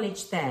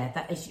acknowledged there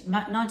that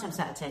 9 times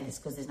out of 10 it's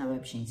because there's no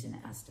aubergines in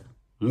it,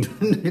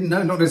 Asda.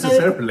 No, not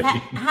necessarily. So,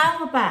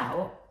 how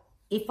about,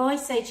 if I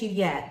say to you,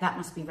 yeah, that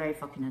must be very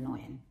fucking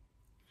annoying.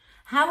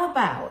 How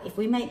about if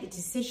we make the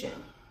decision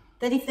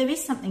that if there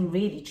is something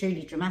really,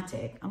 truly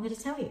dramatic, I'm going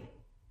to tell you?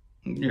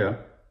 Yeah.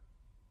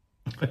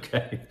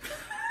 Okay.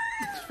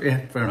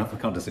 Yeah, fair enough. I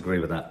can't disagree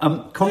with that.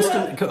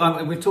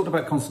 We've talked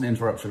about constant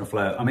interruption of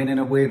flow. I mean, in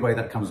a weird way,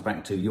 that comes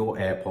back to your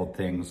AirPods,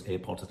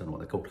 I don't know what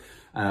they're called.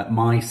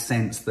 My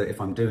sense that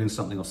if I'm doing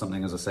something or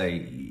something, as I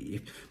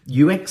say,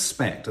 you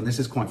expect, and this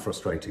is quite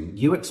frustrating,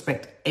 you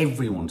expect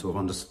everyone to have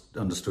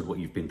understood what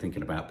you've been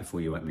thinking about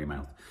before you open your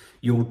mouth.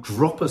 You'll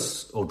drop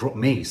us, or drop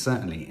me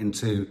certainly,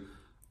 into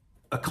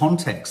a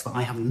context that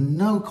I have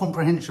no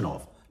comprehension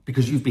of,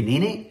 because you've been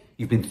in it,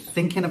 you've been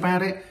thinking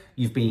about it,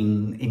 you've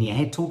been in your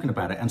head talking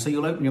about it. And so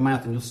you'll open your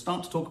mouth and you'll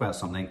start to talk about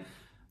something.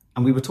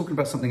 And we were talking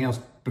about something else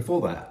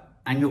before that.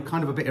 And you're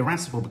kind of a bit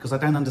irascible because I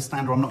don't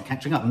understand, or I'm not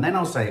catching up. And then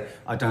I'll say,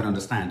 I don't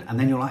understand. And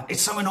then you're like,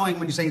 it's so annoying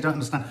when you say you don't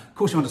understand. Of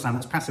course you understand.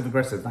 That's passive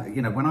aggressive.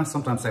 When I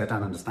sometimes say I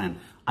don't understand,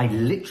 I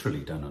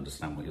literally don't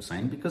understand what you're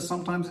saying, because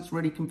sometimes it's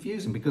really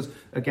confusing. Because,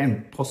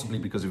 again, possibly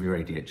because of your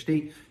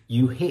ADHD,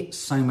 you hit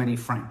so many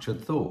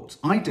fractured thoughts.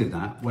 I do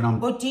that when I'm...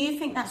 Well, do you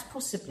think that's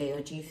possibly,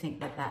 or do you think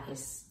that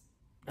is...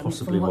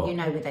 Possibly from what you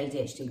know with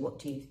ADHD, what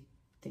do you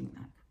think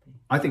that could be?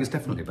 I think it's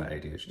definitely about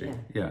ADHD.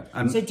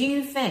 Yeah. So do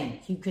you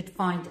think you could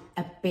find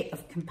a bit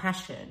of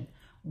compassion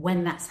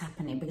when that's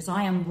happening, because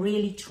I am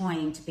really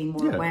trying to be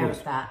more aware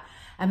of that.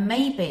 And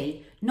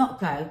maybe not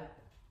go,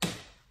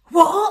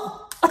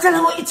 what? I don't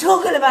know what you're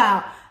talking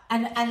about.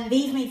 And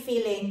leave me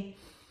feeling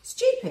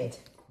stupid.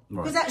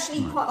 Right. Because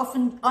actually quite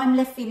often I'm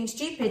left feeling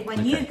stupid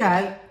when you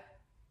go...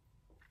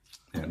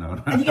 Yeah,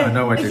 no, and you go, I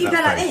know I do you that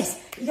go like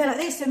this, you go like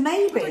this, so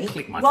maybe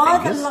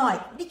rather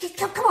fingers.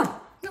 Come on.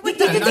 No,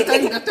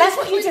 I That's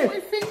what you do. My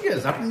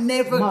fingers. I've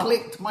never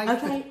clicked my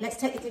fingers. Okay, let's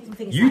take the clicking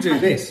fingers. You do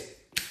this.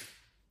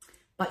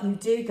 But you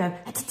do go,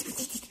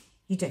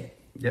 you do.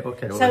 Yeah,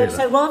 okay.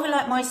 So rather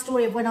like my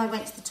story of when I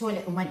went to the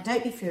toilet and went,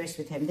 don't be furious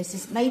with him, this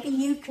is, maybe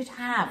you could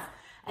have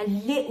a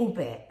little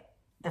bit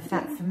of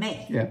that for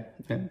me. Yeah,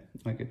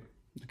 like it.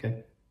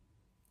 Okay.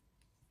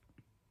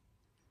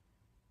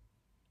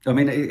 I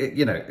mean,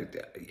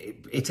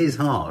 it is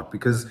hard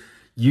because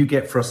you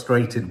get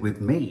frustrated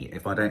with me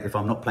if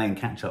I'm not playing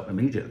catch up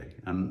immediately,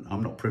 and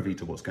I'm not privy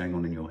to what's going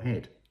on in your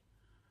head.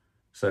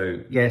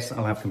 So yes,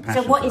 I'll have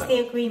compassion. So what is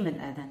the agreement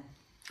there then?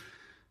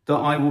 That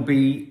I will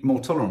be more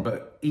tolerant,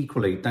 but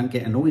equally don't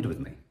get annoyed with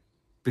me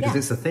because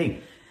it's a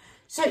thing.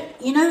 So,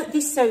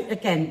 so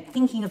again,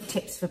 thinking of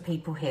tips for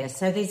people here.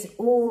 So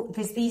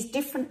there's these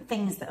different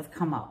things that have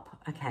come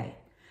up. Okay.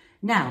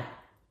 Now,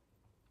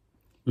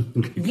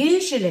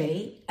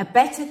 usually a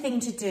better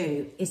thing to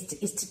do is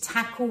to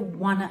tackle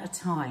one at a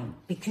time,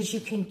 because you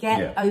can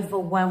get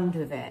overwhelmed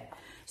with it.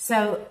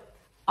 So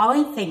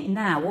I think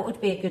now what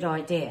would be a good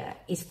idea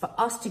is for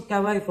us to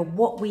go over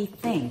what we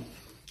think,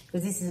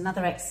 because this is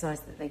another exercise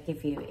that they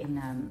give you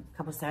in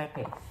couples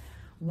therapy,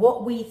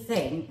 what we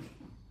think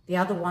the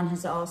other one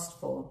has asked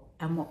for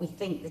and what we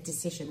think the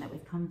decision that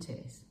we've come to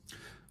is.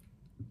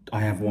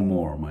 I have one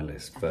more on my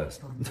list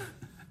first.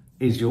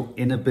 Is your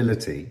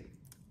inability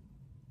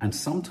and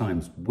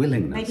sometimes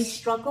willingness. Maybe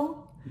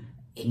struggle?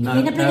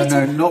 No,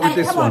 not with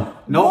this one.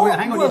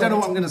 Hang on, you don't know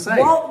what I'm going to say.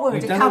 What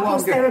would a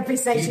couples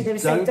therapist say to them?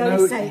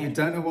 Don't say it. You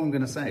don't know what I'm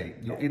going to say.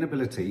 Your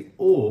inability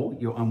or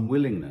your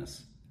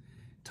unwillingness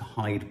to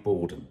hide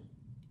boredom.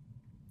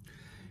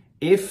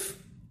 If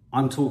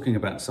I'm talking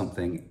about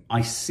something,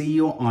 I see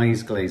your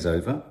eyes glaze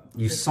over,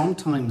 you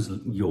sometimes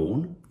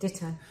yawn.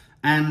 Ditto.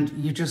 And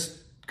you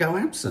just go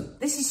absent.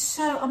 This is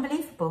so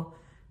unbelievable.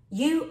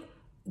 You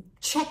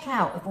check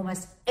out of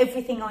almost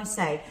everything I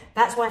say.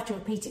 That's why I have to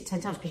repeat it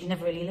 10 times, because you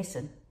never really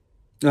listen.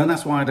 No, and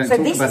that's why I don't talk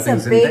about things in depth. So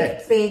this is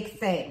a big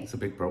thing. It's a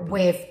big problem.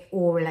 With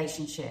all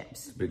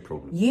relationships. It's a big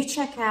problem. You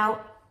check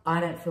out,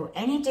 I don't feel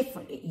any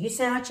different. You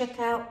say I check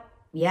out,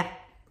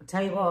 I'll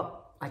tell you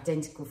what,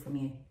 identical from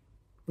you.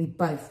 We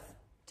both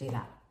do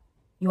that.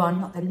 You are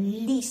not the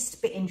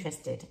least bit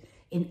interested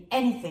in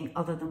anything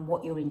other than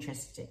what you're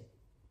interested in.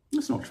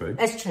 That's not true.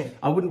 That's true.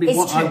 I would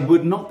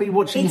not be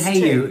watching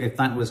Hey You if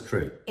that was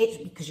true. It's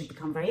because you've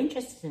become very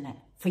interested in it.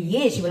 For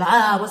years you were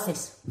like, what's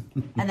this?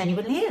 And then you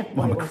wouldn't hear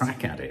well, I'm a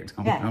crack at it.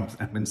 I've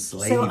been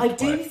enslaved. So I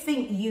do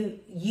think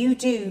you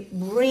do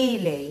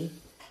really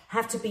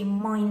have to be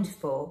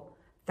mindful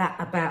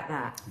about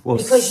that. Well,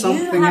 because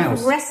you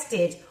have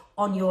rested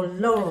on your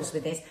laurels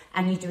with this,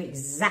 and you do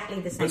exactly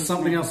the same. But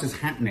something else is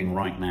happening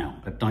right now.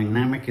 A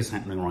dynamic is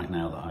happening right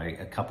now that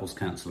a couples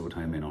counsellor would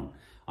home in on.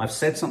 I've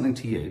said something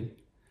to you,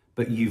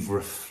 but you've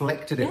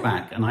reflected it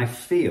back, and I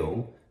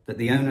feel that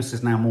the onus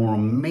is now more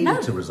on me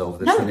to resolve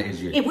this than it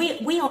is you.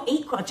 We are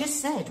equal. I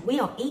just said we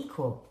are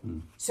equal.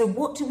 So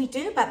what do we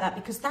do about that?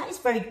 Because that is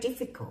very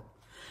difficult.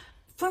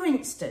 For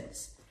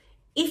instance,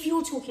 if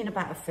you're talking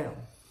about a film,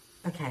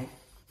 okay,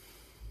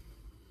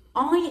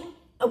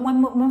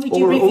 when we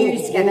do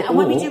reviews together,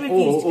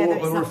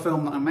 or a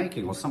film that I'm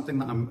making, or something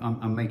that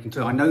I'm making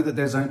too. I know that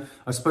there's I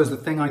suppose the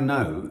thing I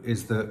know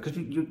is that because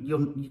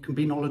you can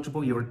be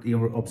knowledgeable,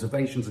 your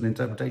observations and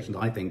interpretations,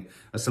 I think,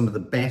 are some of the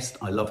best.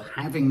 I love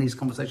having these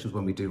conversations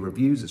when we do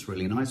reviews. It's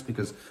really nice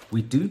because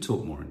we do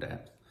talk more in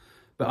depth.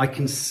 But I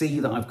can see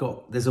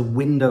that there's a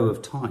window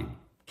of time.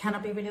 Can I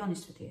be really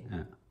honest with you?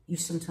 Yeah. You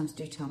sometimes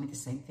do tell me the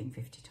same thing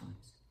 50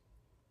 times.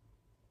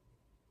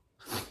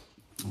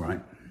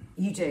 Right.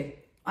 You do.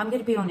 I'm going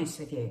to be honest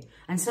with you.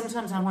 And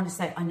sometimes I want to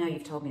say, I know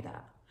you've told me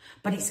that.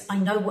 But I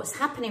know what's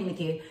happening with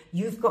you.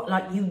 You've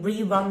got, you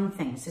rerun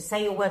things. So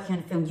say you're working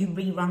on a film, you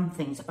rerun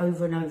things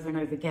over and over and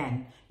over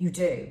again. You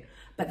do.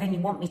 But then you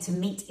want me to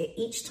meet it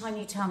each time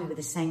you tell me with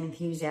the same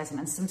enthusiasm.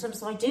 And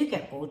sometimes I do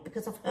get bored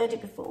because I've heard it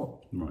before.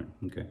 Right,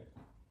 okay.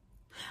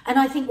 And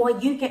I think why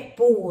you get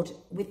bored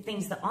with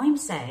things that I'm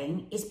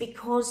saying is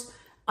because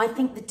I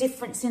think the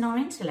difference in our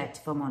intellect,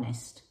 if I'm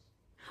honest.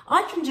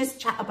 I can just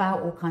chat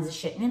about all kinds of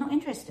shit and you're not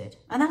interested.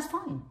 And that's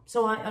fine.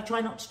 So I try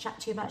not to chat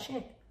to you about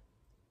shit.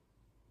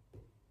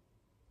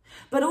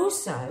 But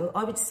also,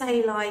 I would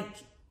say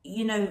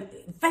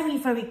very,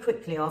 very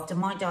quickly after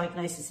my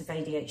diagnosis of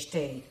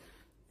ADHD,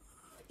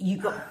 you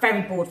got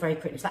very bored very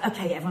quickly. It's like,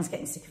 okay, everyone's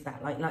getting sick of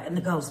that. And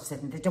the girls have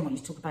said they don't want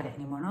you to talk about it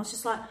anymore. And I was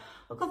just like,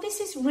 oh God, this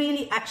is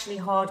really actually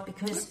hard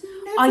because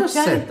I never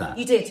said that.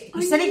 You did.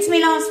 You said it to me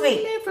last week.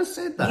 I never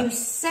said that. You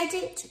said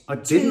it. I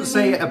didn't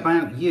say it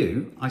about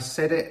you. I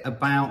said it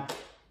about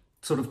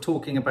sort of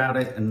talking about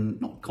it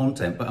and not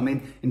content, but I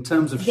mean, in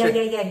terms of yeah,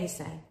 you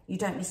say. You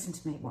don't listen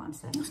to me, what I'm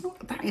saying.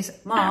 That is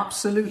Mark,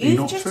 absolutely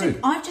not true.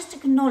 I've just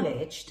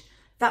acknowledged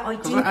that I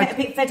do get a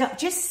bit fed up.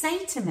 Just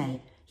say to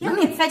me, I'm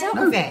getting fed up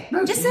with it.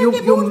 No, just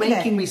you're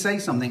making me say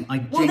something I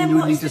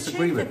genuinely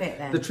disagree with.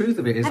 Then? The truth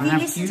of it is, have I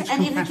have listened huge to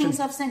any compassion. of the things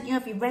I've sent you?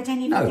 Have you read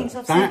any of the things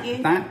I've sent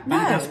you? That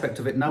aspect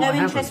of it, no, I haven't.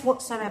 No interest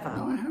whatsoever.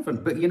 No, I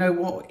haven't. But you know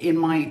what? In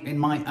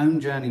my own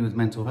journey with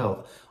mental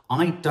health,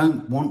 I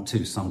don't want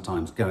to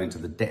sometimes go into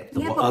the depth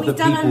of what other people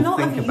think about it. Yeah, but we've done a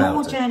lot of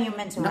your journey of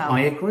mental health.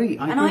 I agree.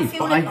 I feel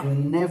but like I've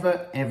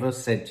never, ever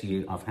said to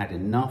you, I've had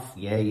enough.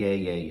 Yeah.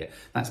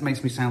 That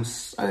makes me sound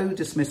so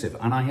dismissive.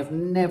 And I have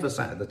never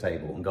sat at the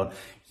table and gone,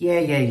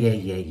 yeah,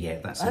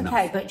 that's enough.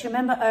 Okay, but do you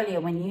remember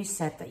earlier when you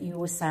said that you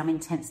always sound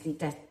intensely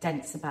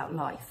dense about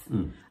life?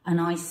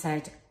 And I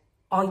said,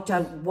 I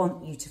don't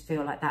want you to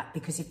feel like that,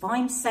 because if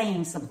I'm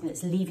saying something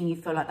that's leaving you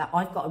feel like that,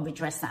 I've got to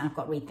redress that and I've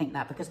got to rethink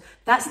that, because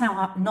that's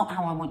not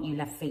how I want you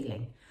left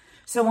feeling.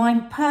 So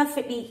I'm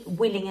perfectly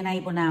willing and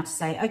able now to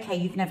say, okay,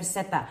 you've never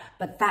said that,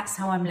 but that's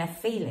how I'm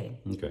left feeling.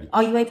 Okay.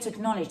 Are you able to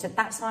acknowledge that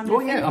that's how I'm left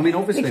feeling? Well, yeah, I mean,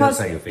 obviously that's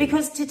how you're feeling.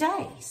 Because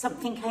today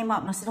something came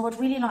up and I said, I'd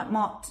really like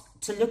Mark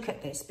to look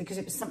at this, because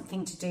it was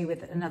something to do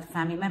with another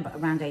family member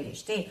around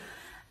ADHD.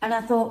 And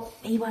I thought,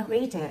 he won't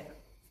read it.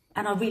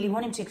 And I really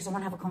want him to, because I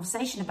want to have a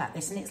conversation about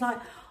this. And it's like,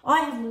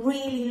 I have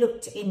really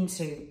looked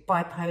into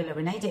bipolar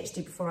and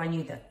ADHD before I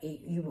knew that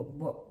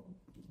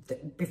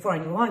before I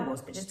knew I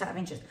was, but just out of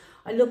interest.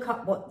 I look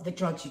up what the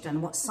drugs you've done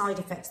and what side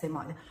effects they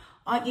might have.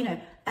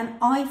 And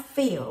I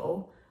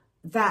feel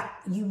that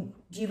you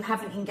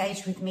haven't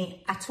engaged with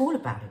me at all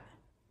about it,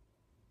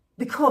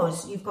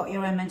 because you've got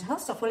your own mental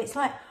health stuff. Well, it's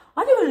like,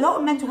 I do a lot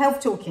of mental health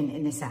talking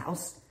in this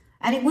house,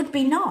 and it would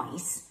be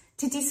nice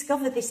to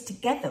discover this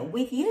together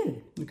with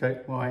you. Okay,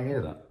 well, I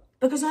hear that.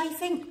 Because I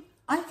think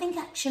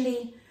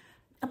actually,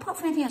 apart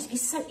from anything else,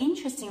 it's so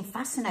interesting and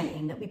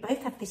fascinating that we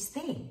both have this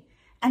thing.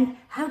 And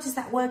how does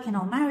that work in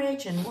our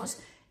marriage? And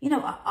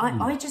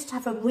I just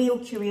have a real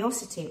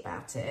curiosity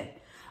about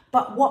it.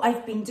 But what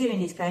I've been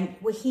doing is going,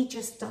 well, he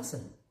just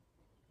doesn't.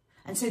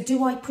 And so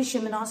do I push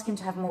him and ask him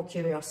to have more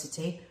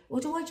curiosity? Or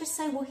do I just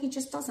say, well, he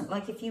just doesn't?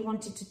 Like if you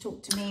wanted to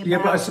talk to me about... Yeah,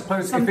 but I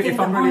suppose if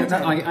I'm really...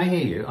 I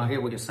hear you. I hear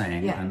what you're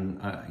saying. Yeah.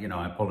 And,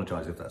 I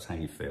apologise if that's how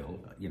you feel.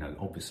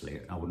 Obviously,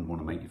 I wouldn't want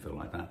to make you feel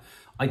like that.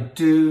 I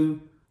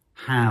do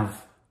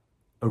have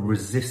a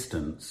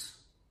resistance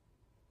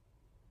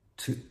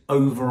to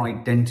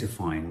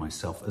over-identifying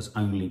myself as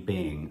only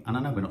being... And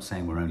I know we're not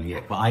saying we're only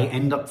it, but I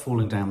end up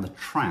falling down the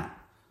trap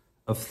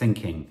of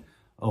thinking...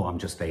 oh, I'm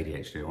just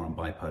ADHD or I'm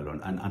bipolar,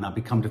 and I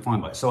become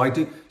defined by it. So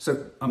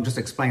I'm just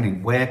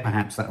explaining where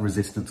perhaps that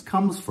resistance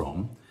comes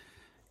from,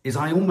 is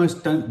I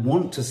almost don't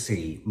want to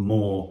see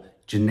more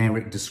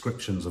generic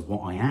descriptions of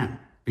what I am,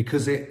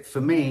 because it, for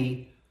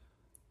me,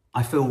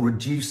 I feel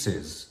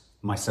reduces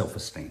my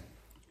self-esteem.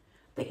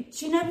 But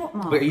do you know what,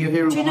 Mark? But are you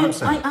hearing what I'm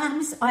saying?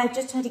 I have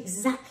just heard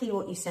exactly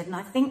what you said, and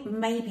I think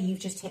maybe you've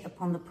just hit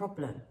upon the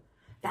problem.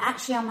 That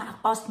actually I'm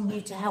asking you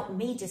to help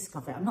me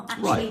discover it. I'm not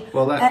actually... Right.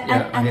 Well, I hear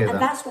that.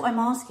 And that's what I'm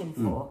asking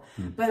for.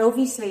 But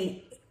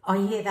obviously, I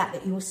hear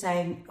that you're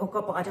saying, oh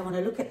God, but I don't want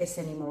to look at this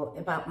anymore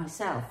about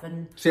myself.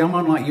 And see, I'm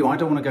unlike you. I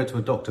don't want to go to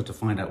a doctor to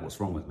find out what's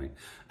wrong with me.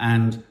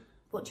 And...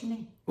 what do you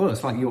mean? Well,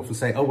 it's like you often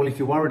say, oh, well, if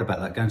you're worried about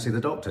that, go and see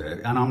the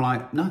doctor. And I'm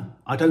like, no,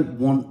 I don't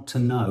want to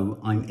know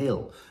I'm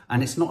ill.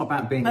 And it's not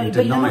about being in denial.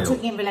 But you're not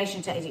talking in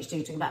relation to ADHD,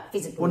 you're talking about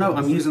physical... Well, no,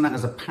 I'm using that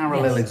as a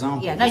parallel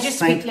example. Yeah, no, just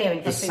to be clear.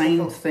 The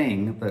same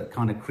thing that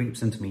kind of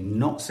creeps into me,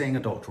 not seeing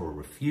a doctor or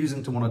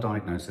refusing to want a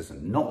diagnosis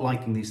and not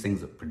liking these things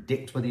that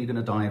predict whether you're going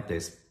to die of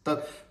this.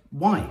 But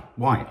why?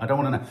 I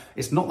don't want to know.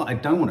 It's not that I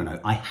don't want to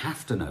know. I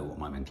have to know what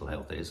my mental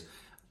health is.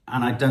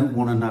 And I don't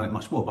want to know it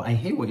much more, but I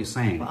hear what you're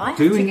saying.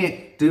 Doing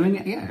it,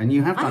 yeah, and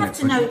you have done it. I have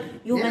to know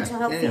your mental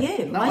health for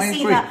you. No,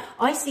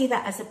 I see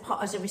that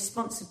as a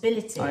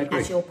responsibility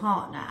as your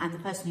partner and the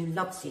person who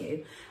loves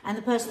you and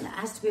the person that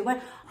has to be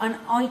aware. And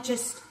I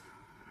just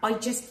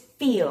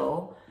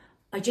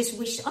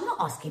wish, I'm not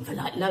asking for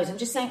like loads, I'm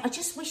just saying, I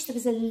just wish there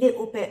was a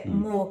little bit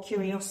more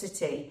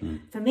curiosity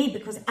for me,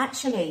 because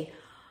actually,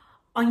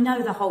 I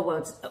know the whole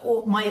world,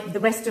 or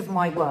the rest of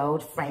my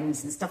world,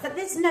 friends and stuff, but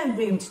there's no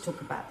room to talk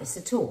about this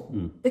at all.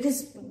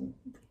 Because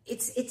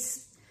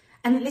it's,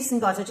 and listen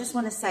guys, I just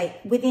want to say,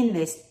 within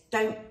this,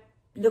 don't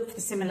look for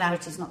the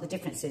similarities, not the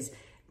differences.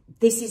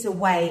 This is a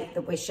way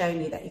that we're showing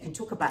you that you can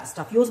talk about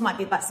stuff. Yours might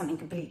be about something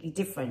completely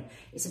different.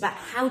 It's about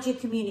how do you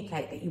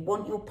communicate that you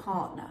want your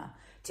partner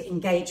to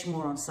engage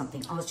more on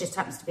something. Ours just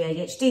happens to be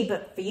ADHD,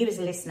 but for you as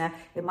a listener,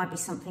 it might be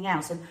something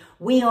else. And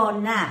we are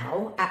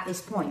now, at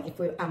this point, if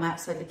I'm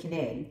outside looking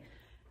in,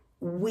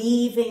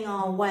 weaving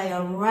our way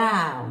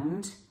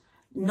around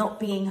not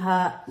being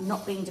hurt,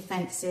 not being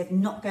defensive,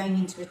 not going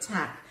into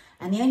attack.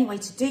 And the only way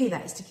to do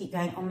that is to keep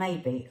going, oh,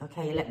 maybe,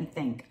 okay, let me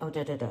think,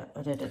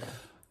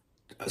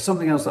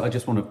 Something else that I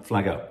just want to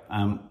flag up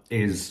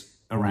is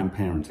around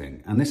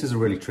parenting. And this is a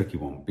really tricky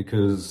one,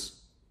 because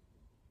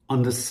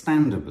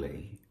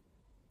understandably,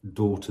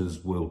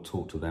 daughters will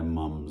talk to their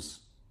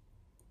mums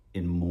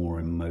in more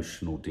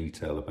emotional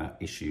detail about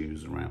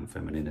issues around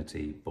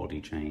femininity, body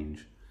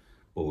change,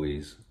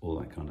 boys, all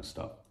that kind of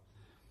stuff.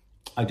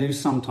 I do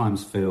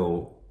sometimes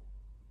feel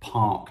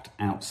parked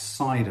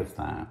outside of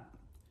that,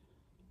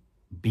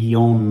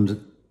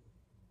 beyond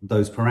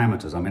those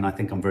parameters. I mean, I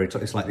think I'm very,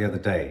 it's like the other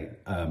day,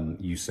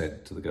 you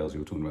said to the girls, you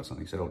were talking about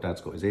something, you said, oh,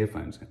 Dad's got his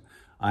earphones in.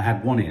 I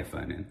had one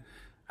earphone in,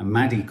 and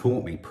Maddie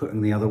caught me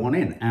putting the other one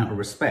in out of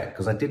respect,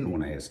 because I didn't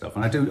want to hear stuff.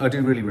 And I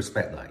do really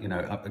respect that. You know,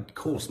 of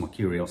course my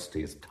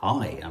curiosity is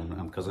high,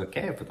 because I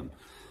care for them.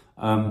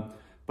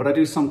 But I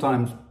do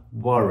sometimes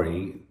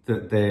worry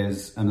that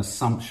there's an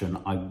assumption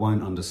I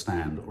won't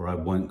understand, or I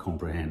won't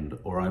comprehend,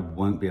 or I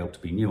won't be able to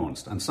be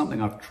nuanced. And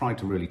something I've tried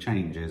to really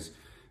change is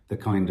the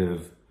kind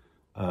of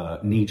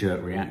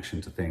knee-jerk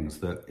reaction to things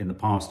that in the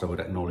past I would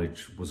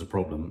acknowledge was a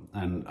problem,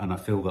 and I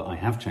feel that I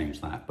have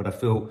changed that. But I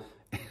feel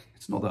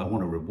it's not that I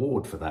want a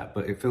reward for that,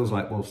 but it feels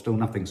like, well, still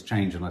nothing's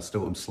changed, and I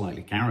still am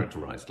slightly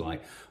characterized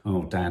like,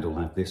 oh, Dad will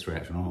have this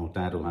reaction, oh,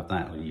 Dad will have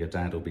that, or your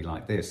dad will be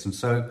like this. And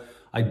so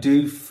I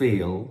do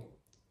feel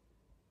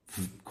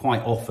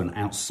quite often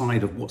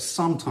outside of what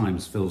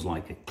sometimes feels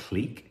like a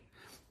clique.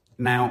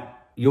 Now,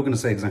 you're going to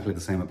say exactly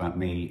the same about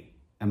me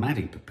and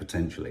Maddie,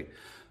 potentially.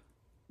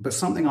 But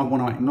something I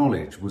want to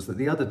acknowledge was that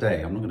the other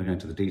day, I'm not going to go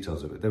into the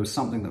details of it, there was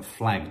something that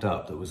flagged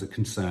up that was a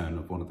concern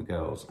of one of the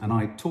girls. And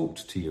I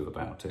talked to you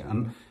about it.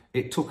 And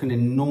it took an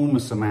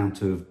enormous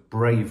amount of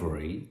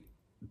bravery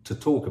to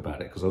talk about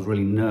it, because I was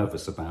really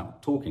nervous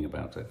about talking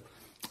about it.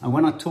 And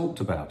when I talked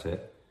about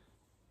it,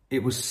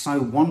 it was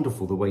so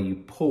wonderful the way you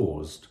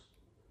paused,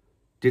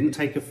 didn't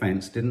take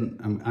offense,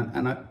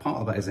 part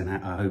of that is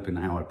I hope in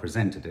how I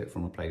presented it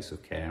from a place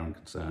of care and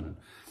concern.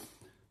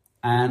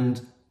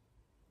 And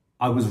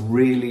I was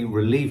really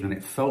relieved, and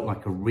it felt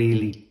like a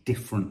really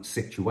different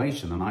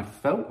situation. And I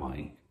felt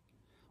like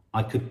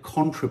I could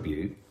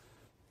contribute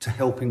to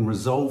helping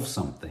resolve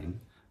something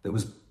that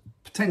was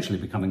potentially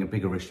becoming a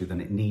bigger issue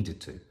than it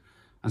needed to.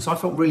 And so I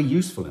felt really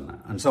useful in that.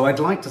 And so I'd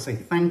like to say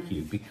thank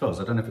you, because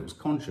I don't know if it was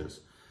conscious,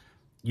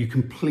 you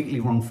completely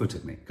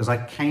wrong-footed me, because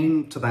I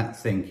came to that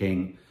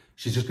thinking,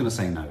 she's just going to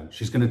say no,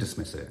 she's going to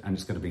dismiss it, and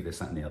it's going to be this,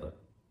 that, and the other.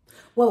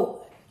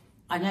 Well,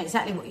 I know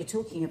exactly what you're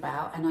talking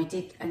about, and I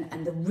did,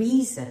 and the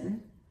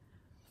reason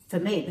for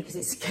me, because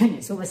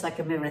it's almost like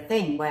a mirror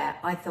thing, where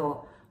I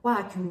thought, wow,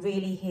 I can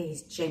really hear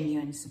his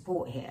genuine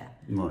support here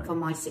for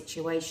my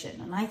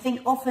situation. And I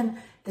think often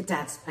the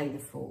dads play the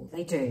fool.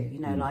 They do, you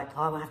know, like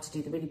I will have to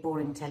do the really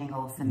boring telling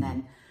off, and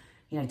then,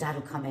 you know, Dad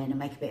will come in and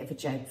make a bit of a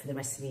joke for the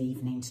rest of the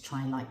evening to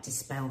try and like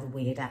dispel the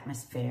weird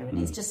atmosphere.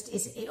 And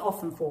it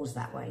often falls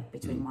that way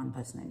between one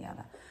person and the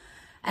other.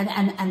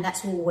 And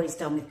that's always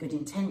done with good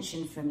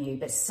intention from you.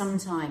 But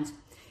sometimes,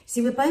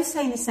 see, we're both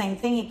saying the same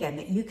thing again,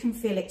 that you can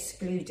feel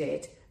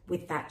excluded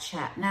with that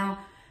chat. Now,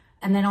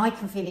 and then I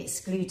can feel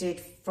excluded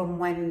from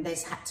when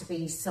there's had to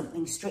be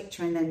something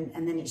stricter, and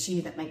then it's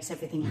you that makes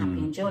everything happy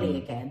and jolly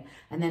again.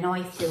 And then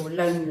I feel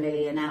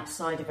lonely and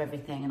outside of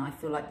everything, and I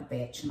feel like the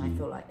bitch, and I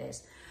feel like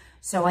this.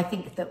 So I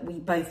think that we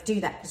both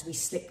do that because we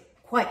slip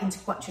into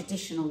quite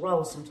traditional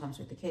roles sometimes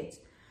with the kids.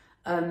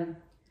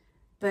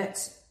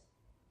 But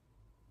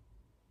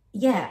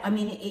yeah, I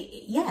mean,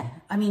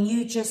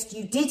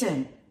 you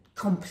didn't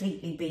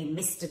completely be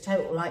Mr.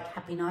 Total, like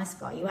happy nice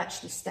guy. You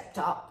actually stepped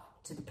up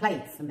to the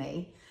plate for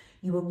me.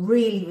 You were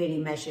really, really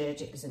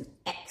measured. It was an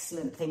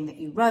excellent thing that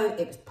you wrote.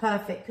 It was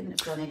perfect. Couldn't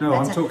have done any better. No,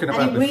 I'm talking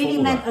about and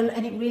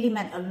it really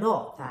meant a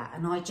lot, that.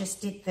 And I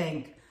just did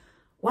think,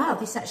 wow,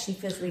 this actually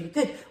feels really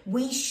good.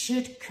 We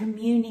should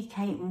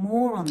communicate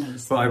more on these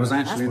things. But I was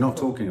actually not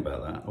talking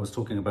about that. I was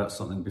talking about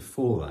something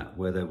before that,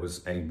 where there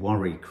was a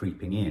worry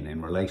creeping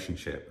in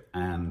relationship,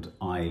 and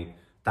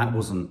that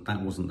wasn't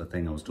the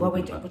thing I was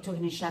talking about. We're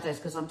talking in shadows,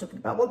 because I'm talking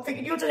about one thing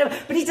and you're talking about,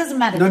 but it doesn't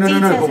matter. No.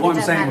 But what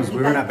I'm saying was,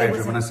 we were in that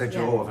bedroom, and I said,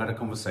 I've had a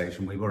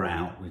conversation. We were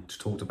out. We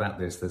talked about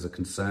this. There's a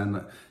concern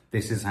that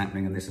this is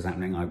happening and this is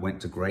happening. I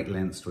went to great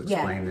lengths to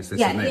explain this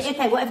and this.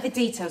 Okay, whatever the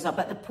details are.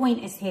 But the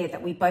point is here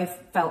that we both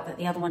felt that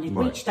the other one had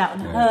reached out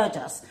and heard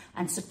us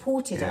and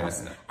supported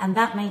us, and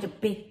that made a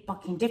big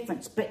fucking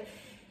difference. But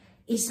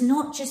it's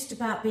not just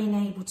about being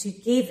able to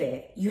give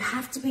it. You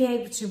have to be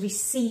able to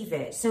receive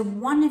it. So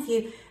one of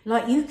you,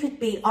 like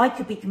I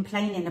could be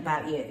complaining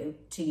about you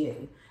to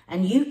you,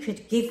 and you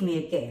could give me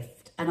a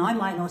gift, and I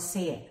might not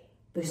see it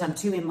because I'm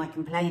too in my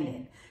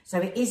complaining. So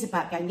it is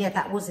about going, yeah,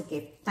 that was a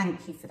gift.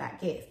 Thank you for that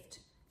gift.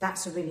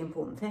 That's a really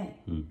important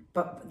thing.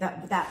 But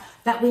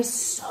that we're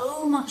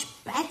so much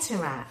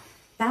better at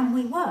than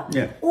we were.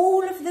 Yeah.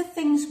 All of the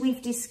things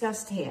we've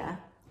discussed here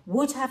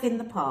would have in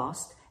the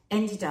past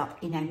ended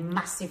up in a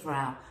massive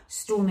row,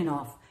 storming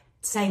off,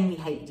 saying we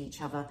hated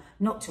each other,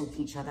 not talking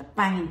to each other,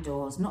 banging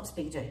doors, not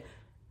speaking to it.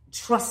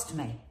 Trust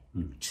me.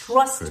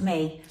 Trust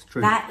me.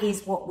 That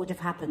is what would have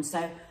happened.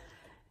 So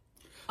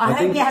I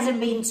hope it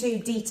hasn't been too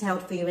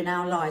detailed for you in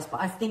our lives,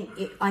 but I think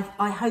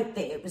I hope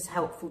that it was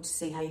helpful to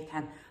see how you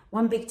can.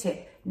 One big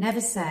tip,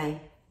 never say,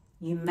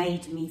 you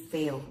made me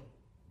feel.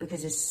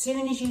 Because as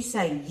soon as you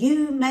say,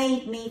 you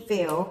made me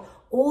feel,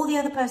 All the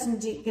other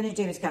person's going to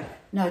do is go,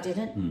 no, I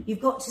didn't. You've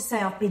got to say,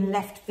 I've been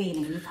left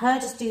feeling. You've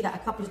heard us do that a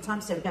couple of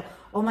times. So we go,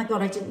 oh my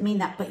God, I didn't mean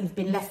that, but you've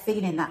been left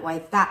feeling that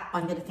way. That,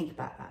 I'm going to think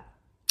about that.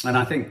 And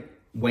I think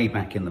way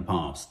back in the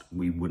past,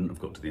 we wouldn't have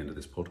got to the end of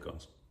this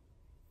podcast.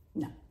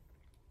 No.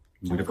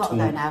 We'd I've got to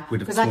go now,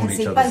 because I torn can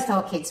see each other's- both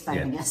our kids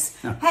phoning Yeah. us.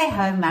 No. Hey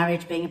ho,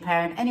 marriage, being a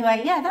parent.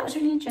 Anyway, yeah, that was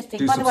really interesting.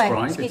 Do By the way,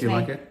 subscribe if excuse you me,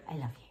 like it. I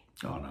love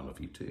you. Oh, and I love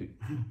you too.